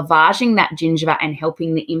from lavaging that gingiva and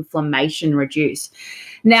helping the inflammation reduce.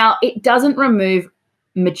 Now, it doesn't remove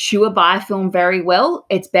mature biofilm very well.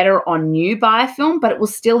 It's better on new biofilm, but it will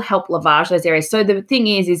still help lavage those areas. So the thing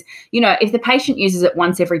is, if the patient uses it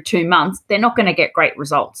once every 2 months, they're not going to get great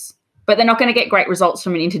results. But they're not going to get great results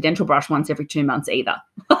from an interdental brush once every 2 months either.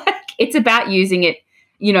 It's about using it,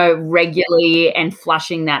 regularly and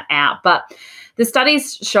flushing that out. But the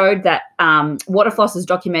studies showed that water flossers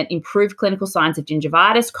document improved clinical signs of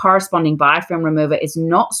gingivitis. Corresponding biofilm remover is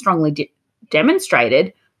not strongly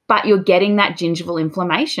demonstrated, but you're getting that gingival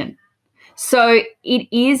inflammation. So it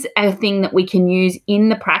is a thing that we can use in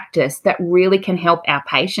the practice that really can help our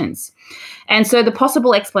patients. And so the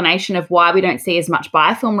possible explanation of why we don't see as much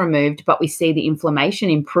biofilm removed, but we see the inflammation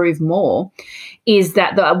improve more, is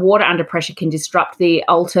that the water under pressure can disrupt the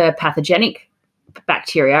alter pathogenic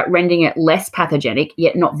bacteria, rendering it less pathogenic,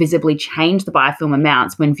 yet not visibly change the biofilm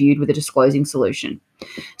amounts when viewed with a disclosing solution.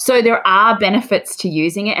 So there are benefits to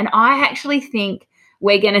using it. And I actually think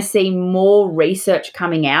we're going to see more research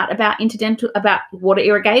coming out about water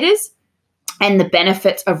irrigators and the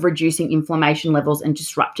benefits of reducing inflammation levels and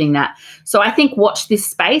disrupting that. So I think watch this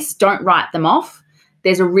space. Don't write them off.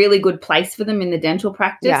 There's a really good place for them in the dental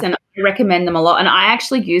practice, and I recommend them a lot. And I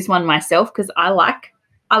actually use one myself because I like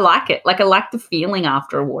it. Like, I like the feeling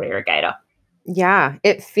after a water irrigator. Yeah,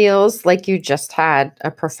 it feels like you just had a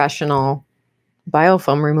professional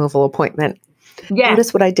biofilm removal appointment. Yeah.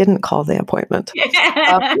 Notice what I didn't call the appointment.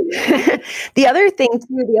 The other thing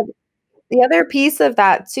too, the other piece of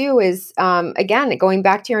that too is, again, going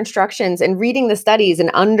back to your instructions and reading the studies and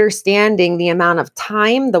understanding the amount of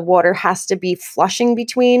time the water has to be flushing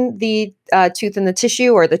between the tooth and the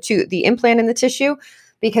tissue, or the implant and the tissue.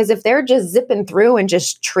 Because if they're just zipping through and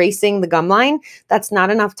just tracing the gum line, that's not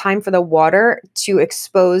enough time for the water to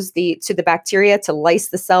expose to the bacteria, to lyse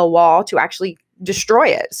the cell wall, to actually destroy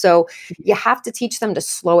it. So you have to teach them to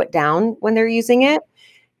slow it down when they're using it.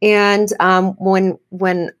 And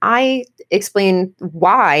when I explain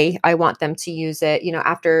why I want them to use it,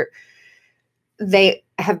 after they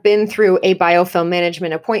have been through a biofilm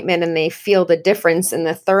management appointment and they feel the difference in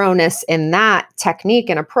the thoroughness in that technique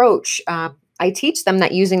and approach, I teach them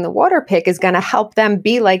that using the water pick is going to help them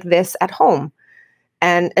be like this at home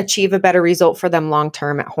and achieve a better result for them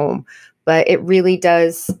long-term at home. But it really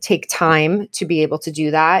does take time to be able to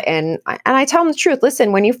do that. And I tell them the truth.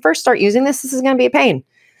 Listen, when you first start using this is going to be a pain.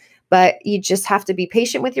 But you just have to be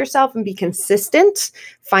patient with yourself and be consistent.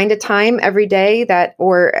 Find a time every day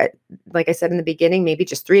like I said in the beginning, maybe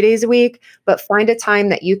just 3 days a week, but find a time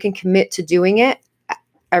that you can commit to doing it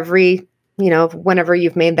whenever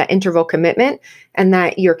you've made that interval commitment, and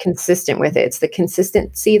that you're consistent with it. It's the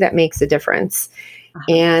consistency that makes a difference.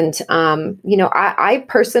 And, I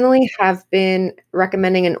personally have been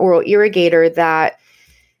recommending an oral irrigator that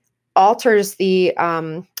alters the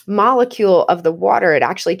molecule of the water. It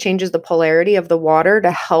actually changes the polarity of the water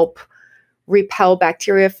to help repel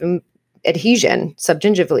bacteria from adhesion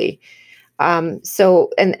subgingivally. So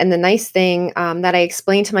the nice thing that I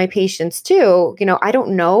explain to my patients too, I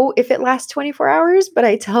don't know if it lasts 24 hours, but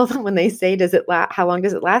I tell them when they say, how long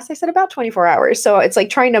does it last? I said about 24 hours. So it's like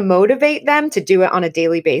trying to motivate them to do it on a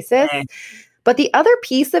daily basis. Okay. But the other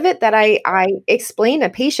piece of it that I explain to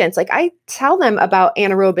patients, like I tell them about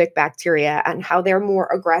anaerobic bacteria and how they're more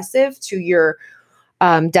aggressive to your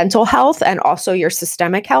dental health and also your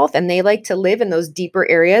systemic health. And they like to live in those deeper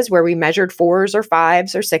areas where we measured 4s or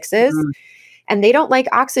 5s or 6s. And they don't like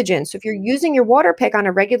oxygen. So if you're using your water pick on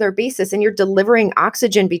a regular basis and you're delivering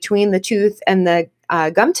oxygen between the tooth and the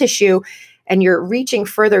gum tissue, and you're reaching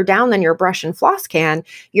further down than your brush and floss can,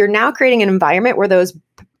 you're now creating an environment where those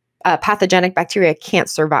pathogenic bacteria can't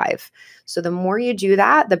survive. So the more you do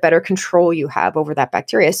that, the better control you have over that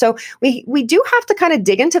bacteria. So we do have to kind of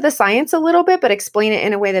dig into the science a little bit, but explain it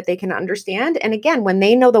in a way that they can understand. And again, when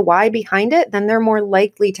they know the why behind it, then they're more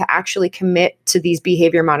likely to actually commit to these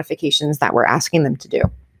behavior modifications that we're asking them to do.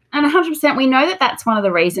 And 100%, we know that that's one of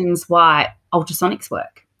the reasons why ultrasonics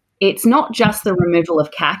work. It's not just the removal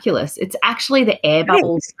of calculus. It's actually the air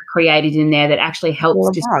bubbles created in there that actually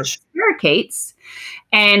helps spirochetes,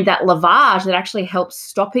 and that lavage that actually helps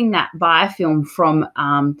stopping that biofilm from,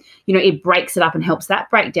 it breaks it up and helps that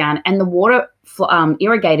break down. And the water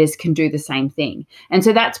irrigators can do the same thing. And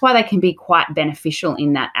so that's why they can be quite beneficial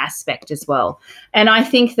in that aspect as well. And I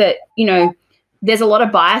think that, there's a lot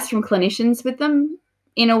of bias from clinicians with them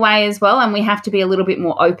in a way as well, and we have to be a little bit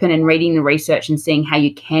more open and reading the research and seeing how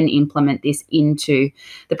you can implement this into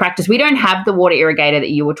the practice. We don't have the water irrigator that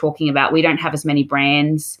you were talking about. We don't have as many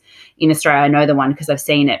brands in Australia. I know the one because I've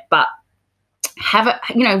seen it, but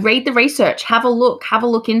read the research, have a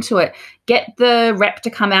look into it, get the rep to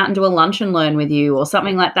come out and do a lunch and learn with you or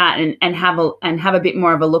something like that, and have a bit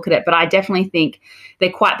more of a look at it. But I definitely think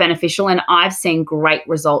they're quite beneficial, and I've seen great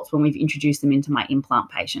results when we've introduced them into my implant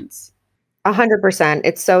patients. 100%.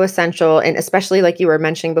 It's so essential. And especially like you were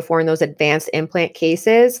mentioning before in those advanced implant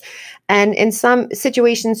cases. And in some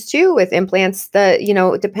situations too, with implants,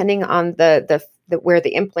 depending on the where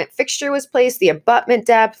the implant fixture was placed, the abutment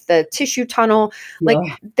depth, the tissue tunnel, like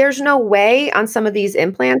there's no way on some of these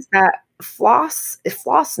implants that floss,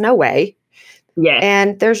 no way. Yeah.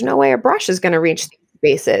 And there's no way a brush is going to reach these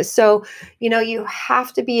spaces. So, you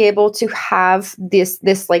have to be able to have this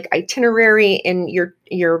like itinerary in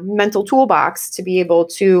your mental toolbox to be able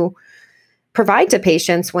to provide to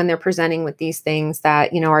patients when they're presenting with these things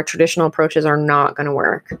that, our traditional approaches are not going to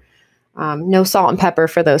work. No salt and pepper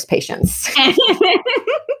for those patients.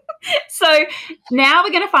 So now we're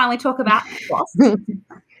going to finally talk about floss.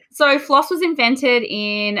 So floss was invented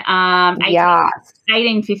in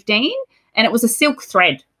 1815, and it was a silk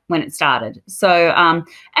thread when it started. So,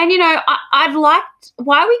 I'd liked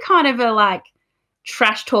why we kind of are like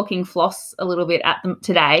trash talking floss a little bit at them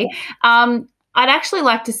today. I'd actually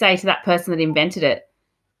like to say to that person that invented it,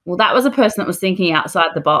 well, that was a person that was thinking outside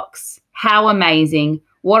the box. How amazing.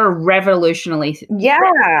 What a revolutionary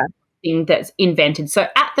thing that's invented. So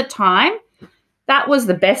at the time, that was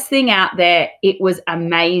the best thing out there. It was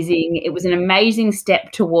amazing. It was an amazing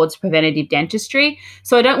step towards preventative dentistry.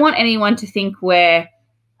 So I don't want anyone to think we're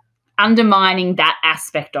undermining that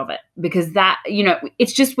aspect of it, because that,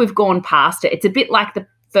 it's just we've gone past it. It's a bit like the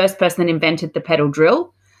first person that invented the pedal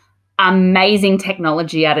drill. Amazing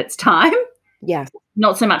technology at its time. Yeah.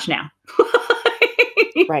 Not so much now.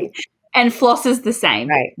 Right. And floss is the same.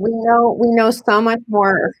 Right. We know so much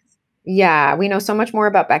more. Yeah, we know so much more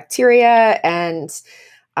about bacteria and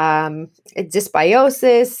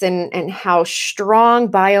dysbiosis and how strong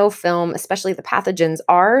biofilm, especially the pathogens,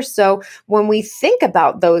 are. So when we think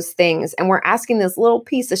about those things and we're asking this little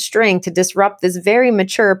piece of string to disrupt this very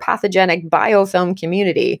mature pathogenic biofilm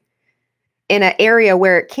community in an area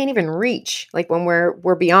where it can't even reach, like when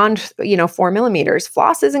we're beyond 4 millimeters,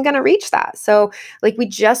 floss isn't going to reach that. So like we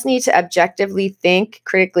just need to objectively think,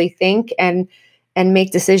 critically think, and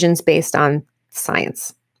make decisions based on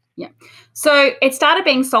science. Yeah. So it started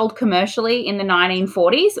being sold commercially in the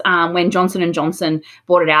 1940s when Johnson & Johnson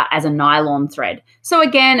brought it out as a nylon thread. So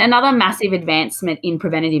again, another massive advancement in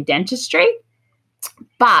preventative dentistry.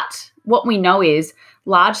 But what we know is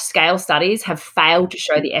large-scale studies have failed to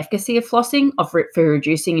show the efficacy of flossing for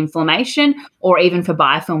reducing inflammation or even for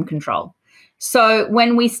biofilm control. So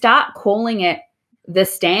when we start calling it the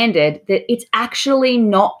standard, that it's actually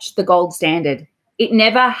not the gold standard. It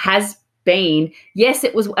never has been. Yes,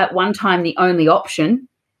 it was at one time the only option,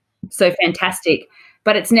 so fantastic,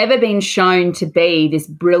 but it's never been shown to be this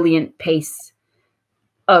brilliant piece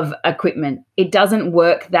of equipment. It doesn't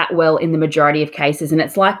work that well in the majority of cases, and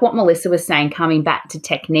it's like what Melissa was saying, coming back to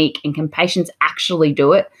technique, and can patients actually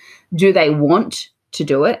do it? Do they want to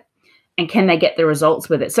do it? And can they get the results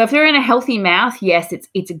with it? So if they're in a healthy mouth, yes,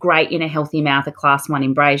 it's great in a healthy mouth, a class 1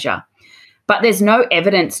 embrasure. But there's no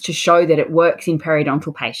evidence to show that it works in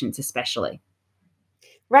periodontal patients especially.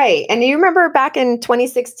 Right. And you remember back in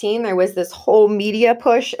 2016, there was this whole media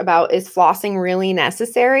push about, is flossing really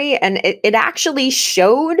necessary? And it actually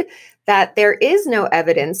showed that there is no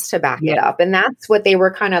evidence to back it Yeah. up. And that's what they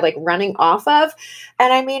were kind of like running off of.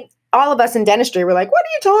 And I mean, all of us in dentistry were like, what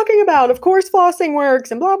are you talking about? Of course, flossing works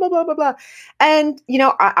and blah, blah, blah, blah, blah. And,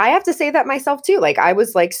 I have to say that myself too. Like, I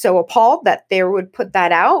was like so appalled that they would put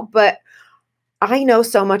that out. But I know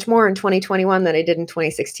so much more in 2021 than I did in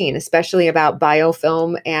 2016, especially about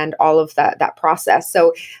biofilm and all of that process.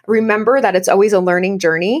 So remember that it's always a learning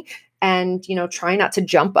journey, and try not to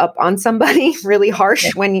jump up on somebody really harsh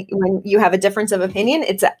Yeah. when you have a difference of opinion.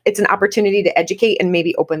 It's an opportunity to educate and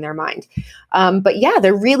maybe open their mind. But yeah,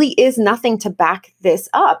 there really is nothing to back this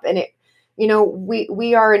up, and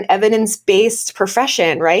we are an evidence-based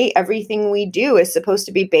profession, right? Everything we do is supposed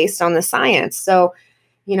to be based on the science. So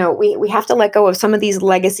we have to let go of some of these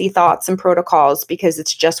legacy thoughts and protocols because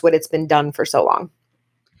it's just what it's been done for so long.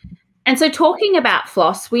 And so talking about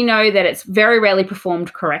floss, we know that it's very rarely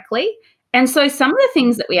performed correctly. And so some of the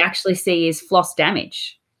things that we actually see is floss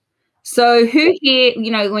damage. So who here,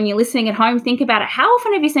 when you're listening at home, think about it. How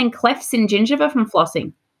often have you seen clefts in gingiva from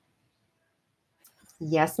flossing?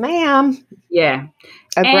 Yes, ma'am. Yeah.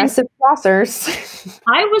 Aggressive flossers.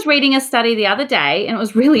 I was reading a study the other day, and it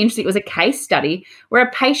was really interesting. It was a case study where a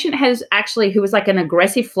patient who was like an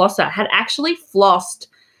aggressive flosser, had actually flossed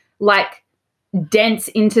like dents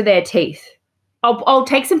into their teeth. I'll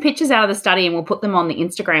take some pictures out of the study and we'll put them on the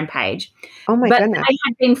Instagram page. Oh my goodness. They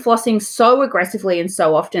had been flossing so aggressively and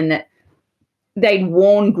so often that they'd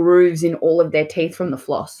worn grooves in all of their teeth from the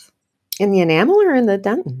floss. In the enamel or in the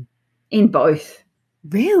dentin? In both.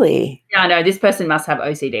 Really? Yeah, I know. This person must have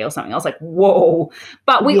OCD or something. I was like, whoa.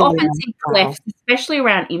 But we often see clefts, especially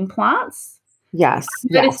around implants. Yes.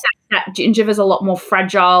 I've noticed that gingiva is a lot more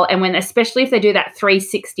fragile. And especially if they do that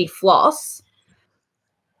 360 floss,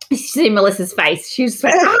 you see Melissa's face. She was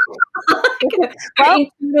like, her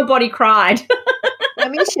internal body cried.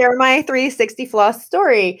 Let me share my 360 floss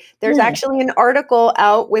story. There's actually an article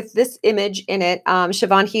out with this image in it.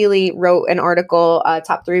 Siobhan Healy wrote an article,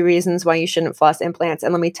 top 3 reasons why you shouldn't floss implants.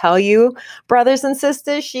 And let me tell you, brothers and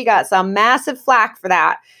sisters, she got some massive flack for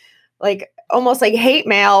that. Like almost like hate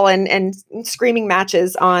mail and screaming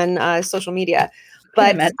matches on social media.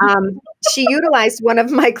 But she utilized one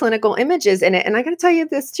of my clinical images in it. And I got to tell you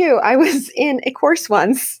this too. I was in a course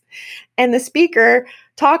once and the speaker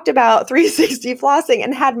talked about 360 flossing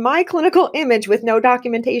and had my clinical image with no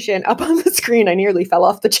documentation up on the screen. I nearly fell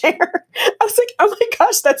off the chair. I was like, oh my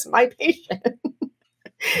gosh, that's my patient.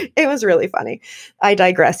 It was really funny. I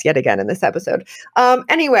digress yet again in this episode.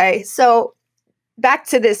 Anyway, so back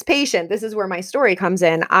to this patient, this is where my story comes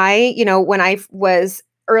in. When I was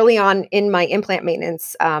early on in my implant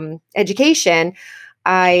maintenance education,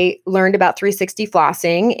 I learned about 360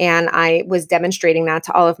 flossing, and I was demonstrating that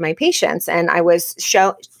to all of my patients. And I was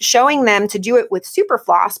showing them to do it with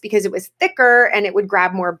Superfloss because it was thicker and it would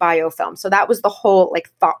grab more biofilm. So that was the whole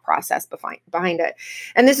thought process behind it.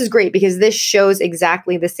 And this is great because this shows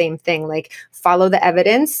exactly the same thing, like follow the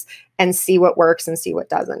evidence and see what works and see what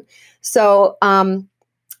doesn't. So,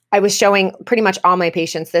 I was showing pretty much all my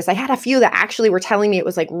patients this. I had a few that actually were telling me it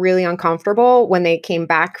was really uncomfortable when they came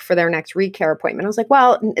back for their next recare appointment. I was like,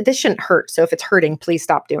 well, this shouldn't hurt. So if it's hurting, please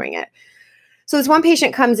stop doing it. So this one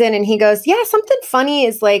patient comes in and he goes, yeah, something funny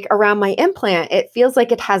is around my implant. It feels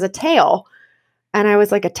like it has a tail. And I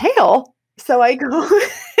was like, a tail? So I go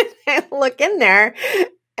and look in there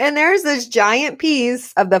and there's this giant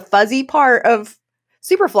piece of the fuzzy part of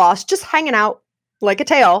Superfloss just hanging out like a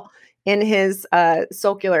tail in his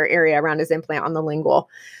sulcular area around his implant on the lingual.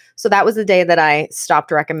 So that was the day that I stopped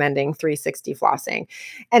recommending 360 flossing.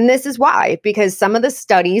 And this is why, because some of the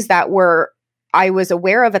studies that I was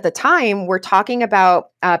aware of at the time were talking about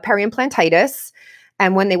periimplantitis.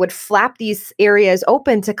 And when they would flap these areas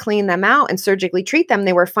open to clean them out and surgically treat them,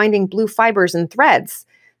 they were finding blue fibers and threads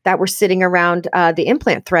that were sitting around the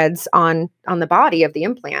implant threads on the body of the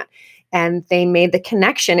implant. And they made the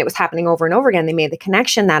connection. It was happening over and over again. They made the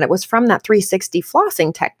connection that it was from that 360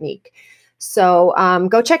 flossing technique. So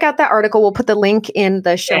go check out that article. We'll put the link in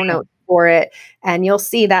the show notes for it. And you'll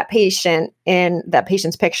see that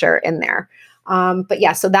patient's picture in there. But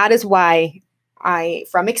yeah, so that is why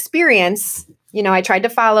from experience, I tried to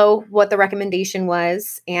follow what the recommendation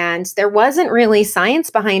was. And there wasn't really science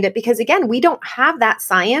behind it because, again, we don't have that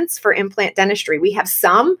science for implant dentistry. We have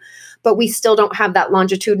some, but we still don't have that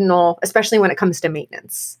longitudinal, especially when it comes to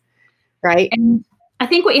maintenance, right? And I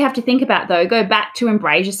think what you have to think about, though, go back to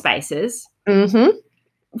embrasure spaces. Mm-hmm.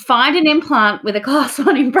 Find an implant with a class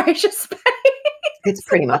 1 embrasure space. It's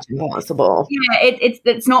pretty much impossible. Yeah,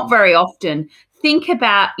 it's not very often. think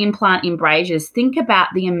about implant embrasures, think about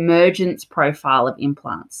the emergence profile of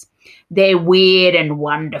implants. They're weird and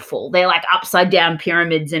wonderful. They're like upside down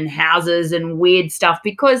pyramids and houses and weird stuff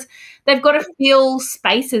because they've got to fill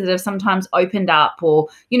spaces that have sometimes opened up, or,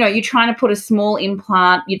 you're trying to put a small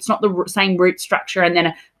implant. It's not the same root structure and then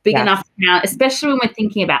a big enough crown, especially when we're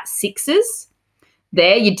thinking about sixes.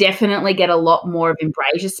 There, you definitely get a lot more of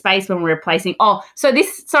embrasure space when we're replacing.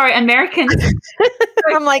 Americans.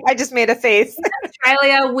 I'm like, I just made a face. In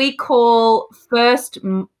Australia, we call first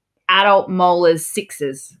adult molars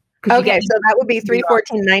sixes. Okay, so that would be 3,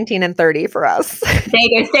 14, 19, and 30 for us. There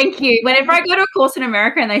you go. Thank you. Whenever I go to a course in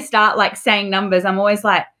America and they start like saying numbers, I'm always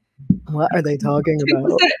like, what are they talking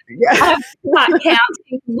about? I start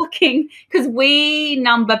counting, looking, because we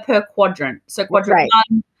number per quadrant. So quadrant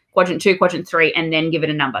 1, quadrant 2, quadrant 3, and then give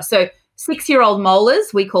it a number. So 6-year-old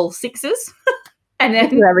molars we call sixes. And then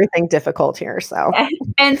do everything difficult here. So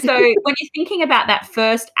and so when you're thinking about that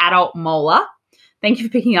first adult molar, thank you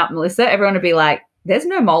for picking up, Melissa. Everyone would be like, there's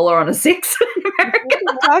no molar on a 6 in America.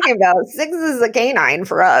 What are you talking about? 6 is a canine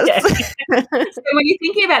for us. Yeah. So when you're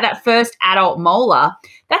thinking about that first adult molar,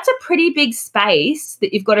 that's a pretty big space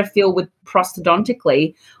that you've got to fill with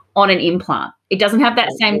prosthodontically on an implant. It doesn't have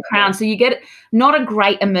that same crown. So you get not a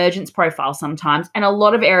great emergence profile sometimes and a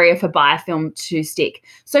lot of area for biofilm to stick.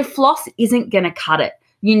 So floss isn't going to cut it.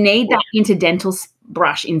 You need that interdental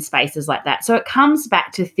brush in spaces like that. So it comes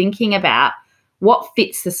back to thinking about what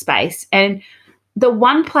fits the space. And the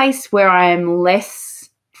one place where I am less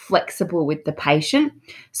flexible with the patient,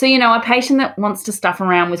 so, a patient that wants to stuff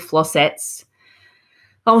around with flossettes,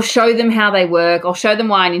 I'll show them how they work. I'll show them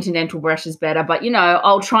why an interdental brush is better. But,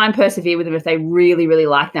 I'll try and persevere with them if they really, really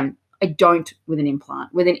like them. I don't with an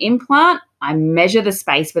implant. With an implant, I measure the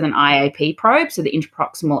space with an IAP probe, so the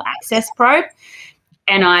interproximal access probe,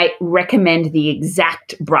 and I recommend the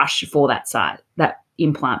exact brush for that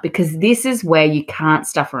implant, because this is where you can't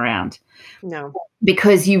stuff around. No.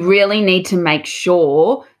 Because you really need to make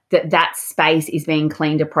sure that space is being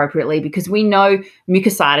cleaned appropriately, because we know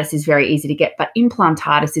mucositis is very easy to get, but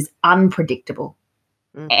implantitis is unpredictable.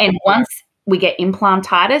 Mm-hmm. And once we get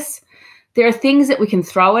implantitis, there are things that we can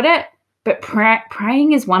throw at it, but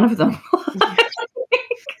praying is one of them.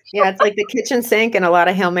 Yeah, it's like the kitchen sink and a lot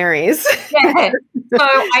of Hail Marys. Yeah. So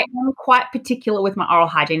I am quite particular with my oral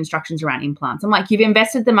hygiene instructions around implants. I'm like, you've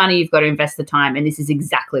invested the money, you've got to invest the time, and this is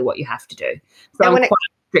exactly what you have to do. So I'm quite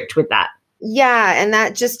strict with that. Yeah, and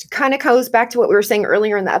that just kind of goes back to what we were saying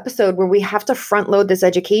earlier in the episode, where we have to front load this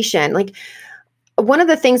education. Like, one of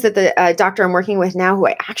the things that the doctor I'm working with now, who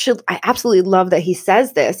I absolutely love that he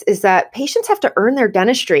says this, is that patients have to earn their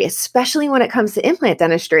dentistry, especially when it comes to implant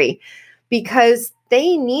dentistry, because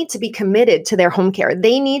they need to be committed to their home care.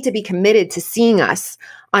 They need to be committed to seeing us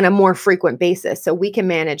on a more frequent basis so we can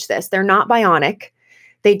manage this. They're not bionic.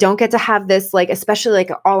 They don't get to have this, like, especially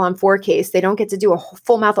like all on 4 case. They don't get to do a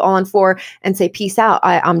full mouth all on 4 and say, peace out,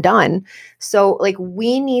 I'm done. So like,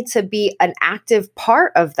 we need to be an active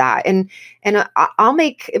part of that. And I'll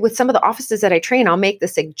make, with some of the offices that I train, I'll make the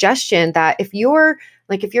suggestion that if your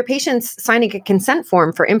patient's signing a consent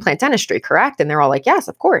form for implant dentistry, correct? And they're all like, yes,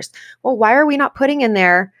 of course. Well, why are we not putting in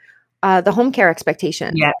there the home care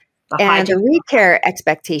expectations and the re-care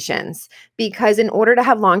expectations? Because in order to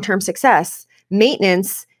have long-term success,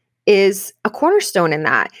 maintenance is a cornerstone in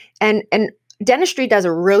that. And dentistry does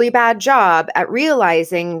a really bad job at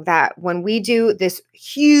realizing that when we do this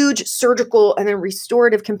huge surgical and then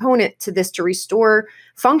restorative component to this to restore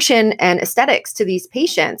function and aesthetics to these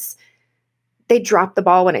patients, they drop the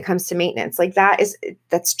ball when it comes to maintenance. Like,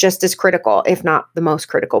 that's just as critical, if not the most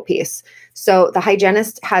critical piece. So the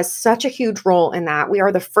hygienist has such a huge role in that. We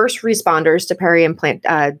are the first responders to peri-implant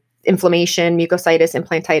inflammation, mucositis,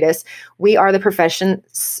 implantitis. We are the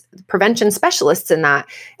prevention specialists in that.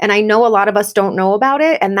 And I know a lot of us don't know about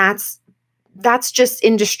it. And that's just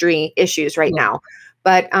industry issues right now.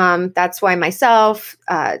 But that's why myself,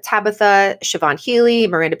 Tabitha, Siobhan Healy,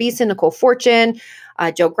 Miranda Beeson, Nicole Fortune,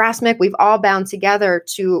 Joe Grasmick, we've all bound together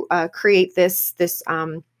to create this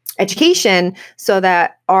education so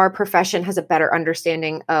that our profession has a better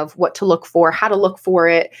understanding of what to look for, how to look for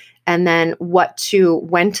it, and then when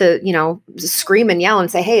to, scream and yell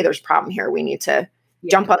and say, hey, there's a problem here. We need to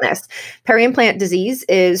jump on this. Peri-implant disease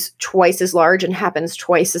is twice as large and happens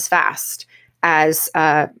twice as fast as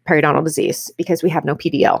periodontal disease because we have no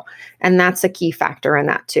PDL. And that's a key factor in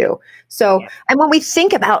that too. So, and when we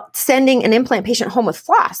think about sending an implant patient home with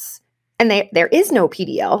floss and there is no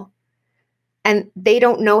PDL and they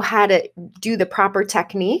don't know how to do the proper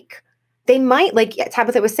technique, they might, like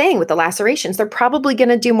Tabitha was saying with the lacerations, they're probably going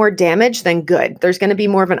to do more damage than good. There's going to be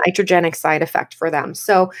more of an iatrogenic side effect for them.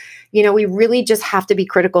 So, we really just have to be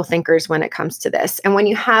critical thinkers when it comes to this. And when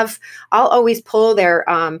you have, I'll always pull their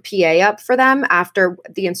PA up for them after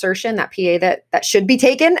the insertion, that PA that should be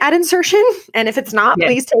taken at insertion. And if it's not,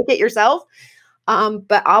 please take it yourself.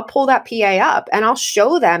 But I'll pull that PA up and I'll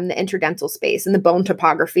show them the interdental space and the bone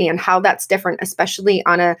topography and how that's different, especially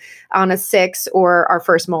on a 6 or our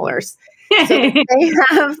first molars. So that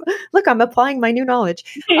they have, look, I'm applying my new knowledge.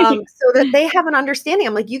 So that they have an understanding.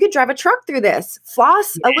 I'm like, you could drive a truck through this.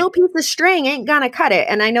 Floss, a little piece of string ain't gonna cut it.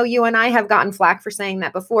 And I know you and I have gotten flack for saying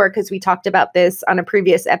that before because we talked about this on a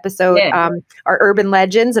previous episode, our urban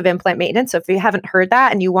legends of implant maintenance. So if you haven't heard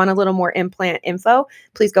that and you want a little more implant info,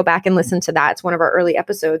 please go back and listen to that. It's one of our early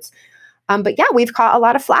episodes. But yeah, we've caught a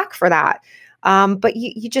lot of flack for that. But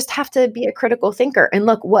you just have to be a critical thinker and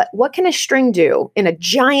look, what can a string do in a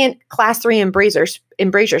giant class 3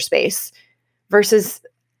 embrasure space versus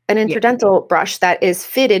an interdental brush that is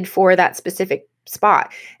fitted for that specific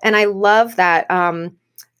spot. And I love that. I'm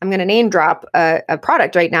going to name drop a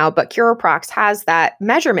product right now, but Curoprox has that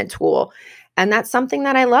measurement tool. And that's something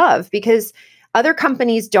that I love because other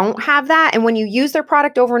companies don't have that. And when you use their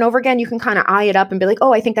product over and over again, you can kind of eye it up and be like,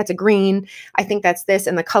 oh, I think that's a green. I think that's this.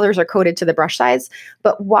 And the colors are coded to the brush size.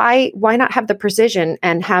 But why not have the precision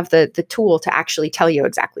and have the tool to actually tell you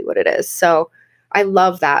exactly what it is? So I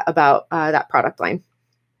love that about that product line.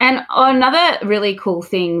 And another really cool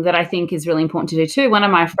thing that I think is really important to do too, one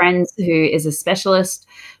of my friends who is a specialist,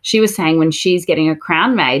 she was saying when she's getting a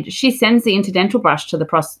crown made, she sends the interdental brush to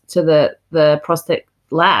the prosthetic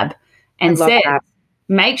lab and said,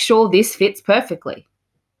 make sure this fits perfectly.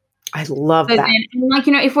 I love that.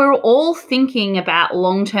 Then, if we're all thinking about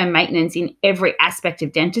long-term maintenance in every aspect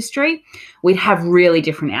of dentistry, we'd have really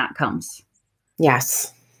different outcomes.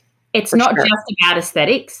 Yes. It's not just about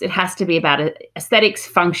aesthetics. It has to be about aesthetics,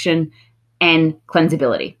 function, and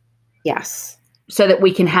cleansability. Yes. So that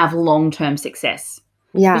we can have long-term success.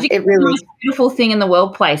 Yeah, it really is. A beautiful thing in the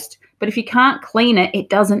world placed, but if you can't clean it, it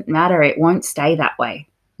doesn't matter. It won't stay that way.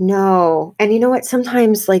 No. And you know what?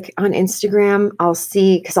 Sometimes like on Instagram, I'll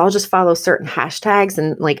see, because I'll just follow certain hashtags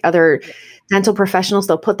and like other dental professionals,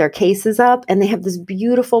 they'll put their cases up and they have this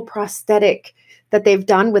beautiful prosthetic that they've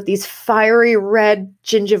done with these fiery red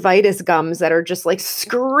gingivitis gums that are just like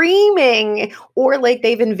screaming, or like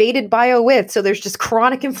they've invaded BioWith. So there's just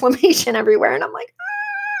chronic inflammation everywhere. And I'm like,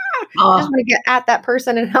 I just want to get at that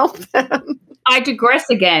person and help them. I digress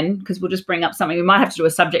again, because we'll just bring up something. We might have to do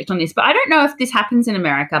a subject on this, but I don't know if this happens in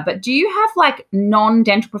America, but do you have like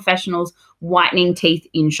non-dental professionals whitening teeth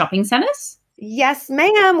in shopping centers? Yes,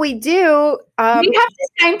 ma'am, we do. We have the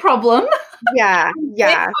same problem. Yeah.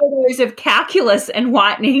 Photos of calculus and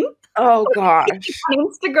whitening. Oh, gosh. On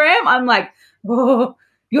Instagram, I'm like, oh,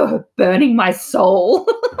 you're burning my soul.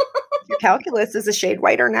 Your calculus is a shade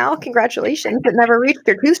whiter now. Congratulations. It never reached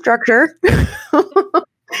your tooth structure.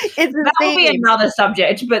 That'll be another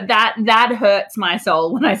subject, but that hurts my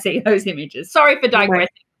soul when I see those images. Sorry for digressing,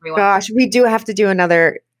 everyone. Gosh, we do have to do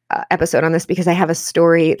another episode on this because I have a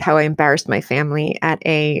story how I embarrassed my family at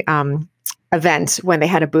a event when they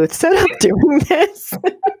had a booth set up doing this.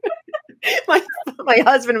 my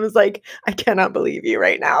husband was like, I cannot believe you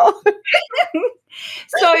right now.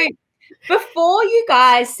 So before you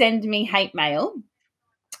guys send me hate mail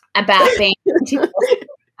about being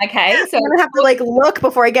okay, so I'm gonna have to like look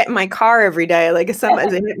before I get in my car every day. Like if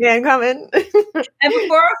someone's in me, I'm coming. And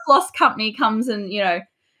before a floss company comes and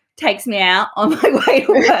takes me out on my way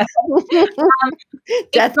to work,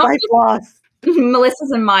 death by floss.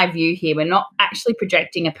 Melissa's and my view here. We're not actually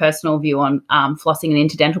projecting a personal view on flossing and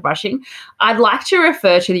interdental brushing. I'd like to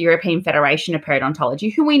refer to the European Federation of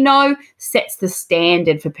Periodontology, who we know sets the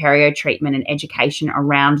standard for perio treatment and education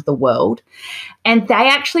around the world. And they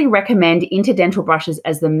actually recommend interdental brushes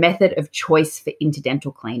as the method of choice for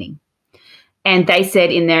interdental cleaning. And they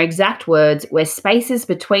said in their exact words, where spaces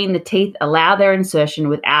between the teeth allow their insertion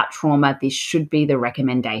without trauma, this should be the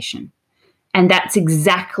recommendation. And that's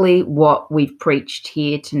exactly what we've preached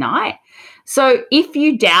here tonight. So if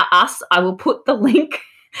you doubt us, I will put the link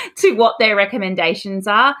to what their recommendations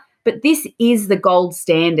are. But this is the gold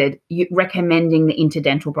standard, recommending the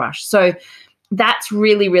interdental brush. So that's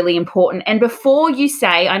really, really important. And before you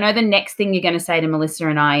say, I know the next thing you're going to say to Melissa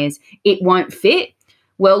and I is, it won't fit.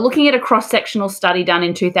 Well, looking at a cross-sectional study done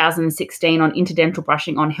in 2016 on interdental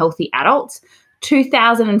brushing on healthy adults,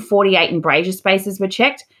 2,048 embrasure spaces were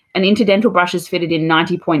checked, and interdental brushes fitted in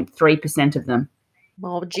 90.3% of them.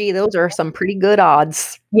 Well, gee, those are some pretty good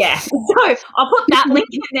odds. Yeah. So I'll put that link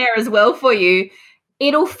in there as well for you.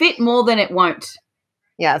 It'll fit more than it won't.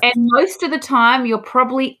 Yes. And most of the time, you're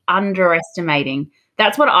probably underestimating.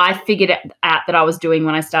 That's what I figured out that I was doing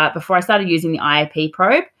before I started using the IAP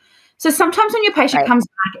probe. So sometimes when your patient comes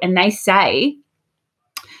back and they say,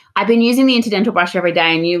 I've been using the interdental brush every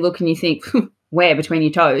day, and you look and you think, where between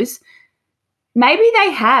your toes? Maybe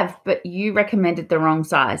they have, but you recommended the wrong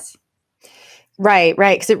size. Right.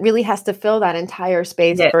 Because it really has to fill that entire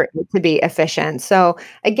space for it to be efficient. So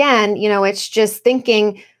again, it's just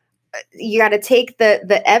thinking you got to take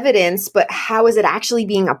the evidence, but how is it actually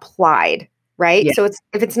being applied? Right. Yeah. So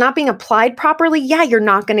if it's not being applied properly, you're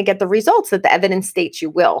not going to get the results that the evidence states you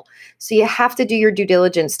will. So you have to do your due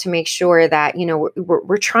diligence to make sure that,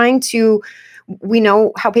 we're trying to, we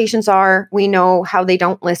know how patients are, we know how they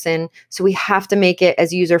don't listen. So we have to make it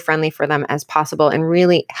as user-friendly for them as possible and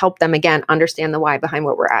really help them, again, understand the why behind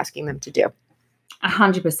what we're asking them to do.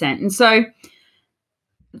 100%. And so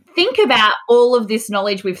think about all of this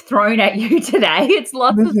knowledge we've thrown at you today. It's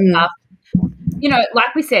lots of stuff.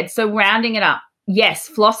 Like we said, so rounding it up, yes,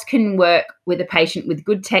 floss can work with a patient with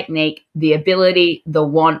good technique, the ability, the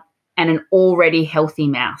want, and an already healthy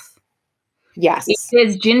mouth. Yes. If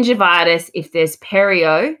there's gingivitis, if there's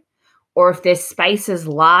perio, or if there's spaces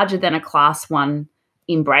larger than a class 1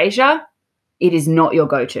 embrasure, it is not your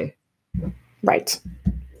go-to. Right.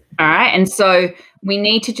 All right. And so we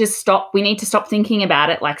need to stop thinking about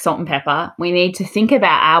it like salt and pepper. We need to think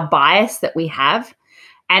about our bias that we have.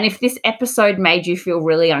 And if this episode made you feel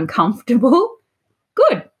really uncomfortable,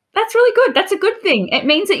 good. That's really good. That's a good thing. It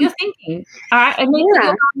means that you're thinking. All right. It means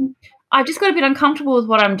that I've just got a bit uncomfortable with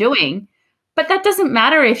what I'm doing. But that doesn't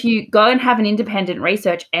matter if you go and have an independent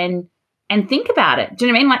research and think about it. Do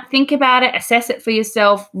you know what I mean? Like, think about it, assess it for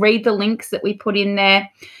yourself, read the links that we put in there.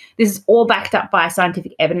 This is all backed up by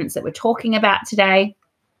scientific evidence that we're talking about today.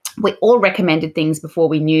 We all recommended things before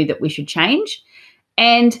we knew that we should change.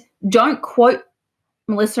 And don't quote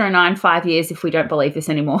Melissa and I in 5 years if we don't believe this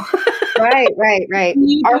anymore. Right.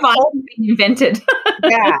 New device has been invented.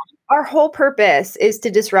 Our whole purpose is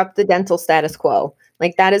to disrupt the dental status quo.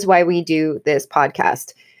 Like, that is why we do this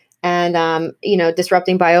podcast. And,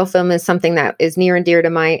 disrupting biofilm is something that is near and dear to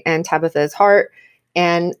my and Tabitha's heart.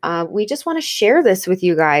 And we just want to share this with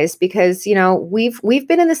you guys because, we've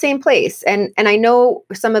been in the same place. And I know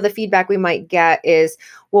some of the feedback we might get is,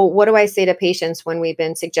 well, what do I say to patients when we've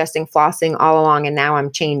been suggesting flossing all along and now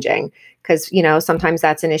I'm changing? Because, sometimes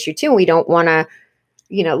that's an issue too. We don't want to,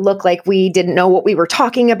 look like we didn't know what we were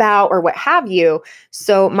talking about or what have you.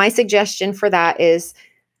 So my suggestion for that is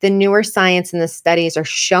the newer science and the studies are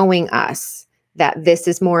showing us that this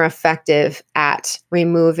is more effective at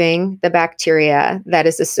removing the bacteria that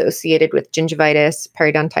is associated with gingivitis,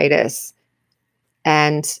 periodontitis,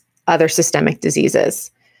 and other systemic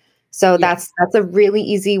diseases. So that's a really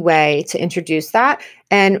easy way to introduce that.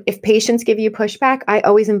 And if patients give you pushback, I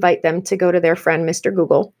always invite them to go to their friend, Mr.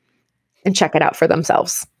 Google, and check it out for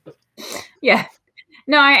themselves. Yeah.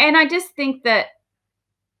 No, and I just think that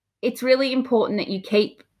it's really important that you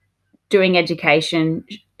keep doing education.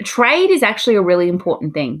 Trade is actually a really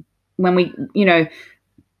important thing. When we,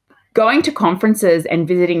 going to conferences and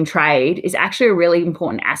visiting trade is actually a really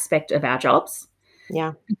important aspect of our jobs.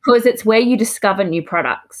 Yeah. Because it's where you discover new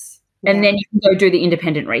products and then you can go do the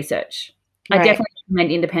independent research. I definitely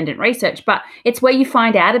recommend independent research, but it's where you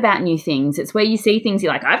find out about new things. It's where you see things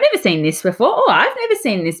you're like, I've never seen this before. Oh, I've never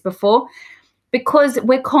seen this before. Because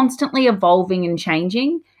we're constantly evolving and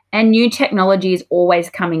changing and new technology is always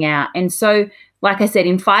coming out. And so, like I said,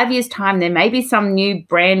 in 5 years' time, there may be some new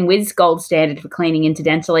brand whiz gold standard for cleaning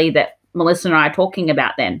interdentally that Melissa and I are talking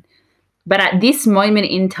about then. But at this moment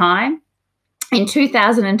in time, in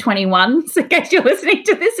 2021, so in case you're listening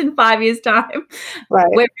to this in 5 years' time,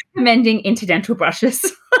 we're recommending interdental brushes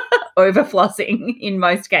over flossing in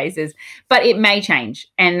most cases. But it may change.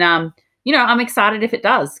 And, I'm excited if it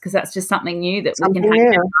does because that's just something new that we can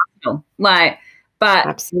have. But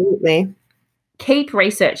absolutely. Keep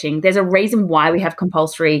researching. There's a reason why we have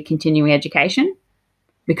compulsory continuing education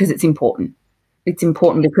because it's important. It's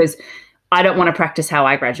important because I don't want to practice how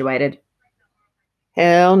I graduated.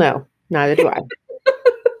 Hell no. Neither do I.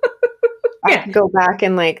 I could go back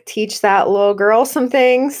and teach that little girl some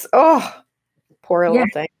things. Oh, poor little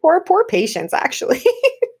thing. Poor patients, actually.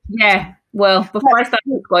 Yeah. Well, before I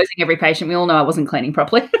started disclosing every patient, we all know I wasn't cleaning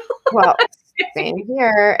properly. Well, same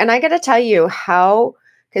here. And I got to tell you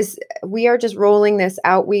because we are just rolling this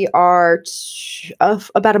out. We are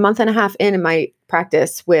about a month and a half in my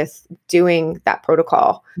practice with doing that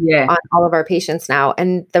protocol on all of our patients now.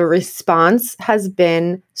 And the response has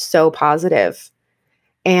been so positive.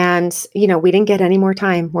 And, we didn't get any more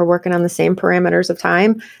time. We're working on the same parameters of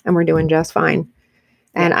time and we're doing just fine.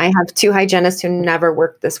 And I have 2 hygienists who never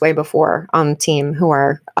worked this way before on the team who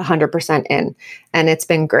are 100% in, and it's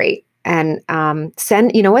been great. And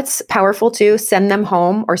what's powerful too, send them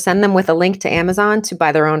home or send them with a link to Amazon to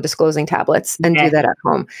buy their own disclosing tablets and do that at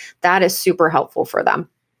home. That is super helpful for them.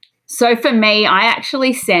 So for me, I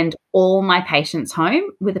actually send all my patients home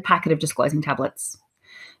with a packet of disclosing tablets.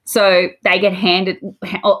 So they get handed,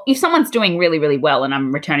 or if someone's doing really, really well and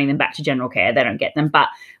I'm returning them back to general care, they don't get them. But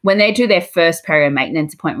when they do their first perio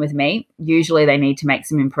maintenance appointment with me, usually they need to make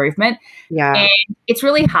some improvement. Yeah. And it's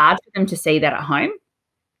really hard for them to see that at home.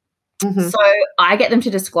 Mm-hmm. So I get them to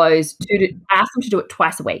disclose, ask them to do it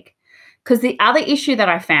twice a week. Because the other issue that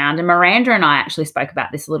I found, and Miranda and I actually spoke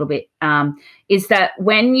about this a little bit, is that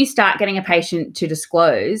when you start getting a patient to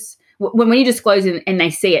disclose, when you disclose and they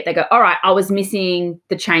see it, they go, all right, I was missing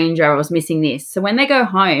the change or I was missing this. So when they go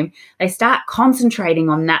home, they start concentrating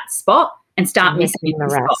on that spot and start missing the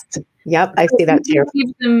rest. Yep, I see that too. If you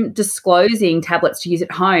give them disclosing tablets to use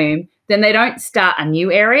at home, then they don't start a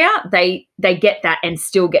new area. They get that and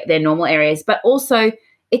still get their normal areas. But also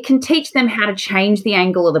it can teach them how to change the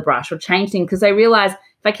angle of the brush or change things, because they realize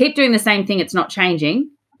if I keep doing the same thing, it's not changing.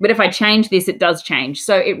 But if I change this, it does change.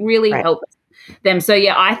 So it really helps them. So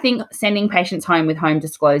yeah, I think sending patients home with home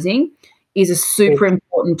disclosing is a super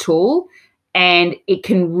important tool, and it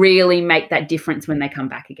can really make that difference when they come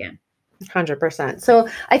back again. 100%. So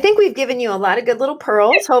I think we've given you a lot of good little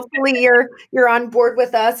pearls. Hopefully you're on board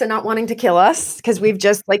with us and not wanting to kill us, because we've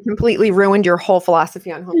just completely ruined your whole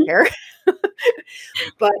philosophy on home care.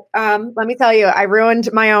 But let me tell you, I ruined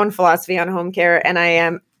my own philosophy on home care, and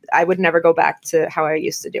I would never go back to how I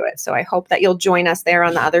used to do it. So I hope that you'll join us there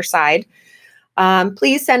on the other side.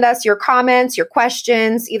 Please send us your comments, your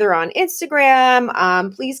questions, either on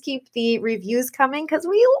Instagram. Please keep the reviews coming because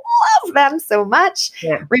we love them so much.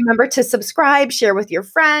 Yeah. Remember to subscribe, share with your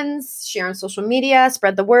friends, share on social media,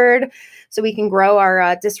 spread the word so we can grow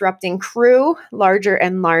our Disrupting crew larger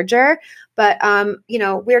and larger. But,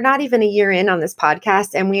 we're not even a year in on this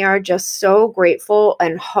podcast, and we are just so grateful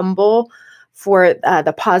and humble for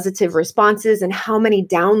the positive responses and how many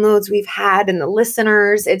downloads we've had and the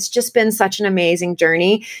listeners. It's just been such an amazing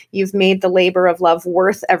journey. You've made the labor of love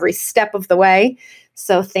worth every step of the way.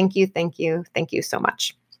 So thank you so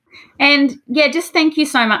much. And yeah, just thank you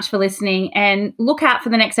so much for listening, and look out for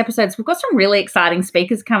the next episodes. We've got some really exciting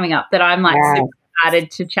speakers coming up that I'm super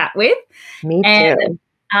excited to chat with. Me too.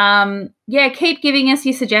 Keep giving us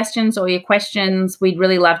your suggestions or your questions. We'd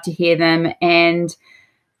really love to hear them. And,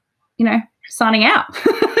 signing out.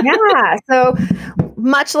 Yeah. So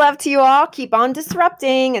much love to you all. Keep on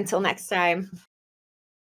disrupting. Until next time.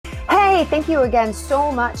 Hey, thank you again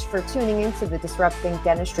so much for tuning into the Disrupting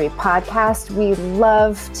Dentistry podcast. We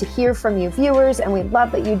love to hear from you viewers, and we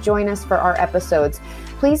love that you join us for our episodes.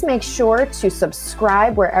 Please make sure to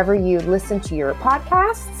subscribe wherever you listen to your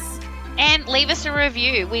podcasts. And leave us a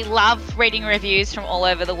review. We love reading reviews from all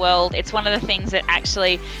over the world. It's one of the things that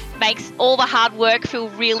actually makes all the hard work feel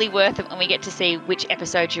really worth it when we get to see which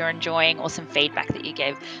episodes you're enjoying or some feedback that you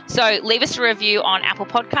give. So leave us a review on Apple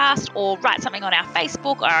Podcast or write something on our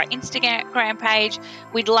Facebook or our Instagram page.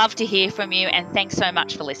 We'd love to hear from you, and thanks so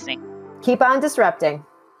much for listening. Keep on disrupting.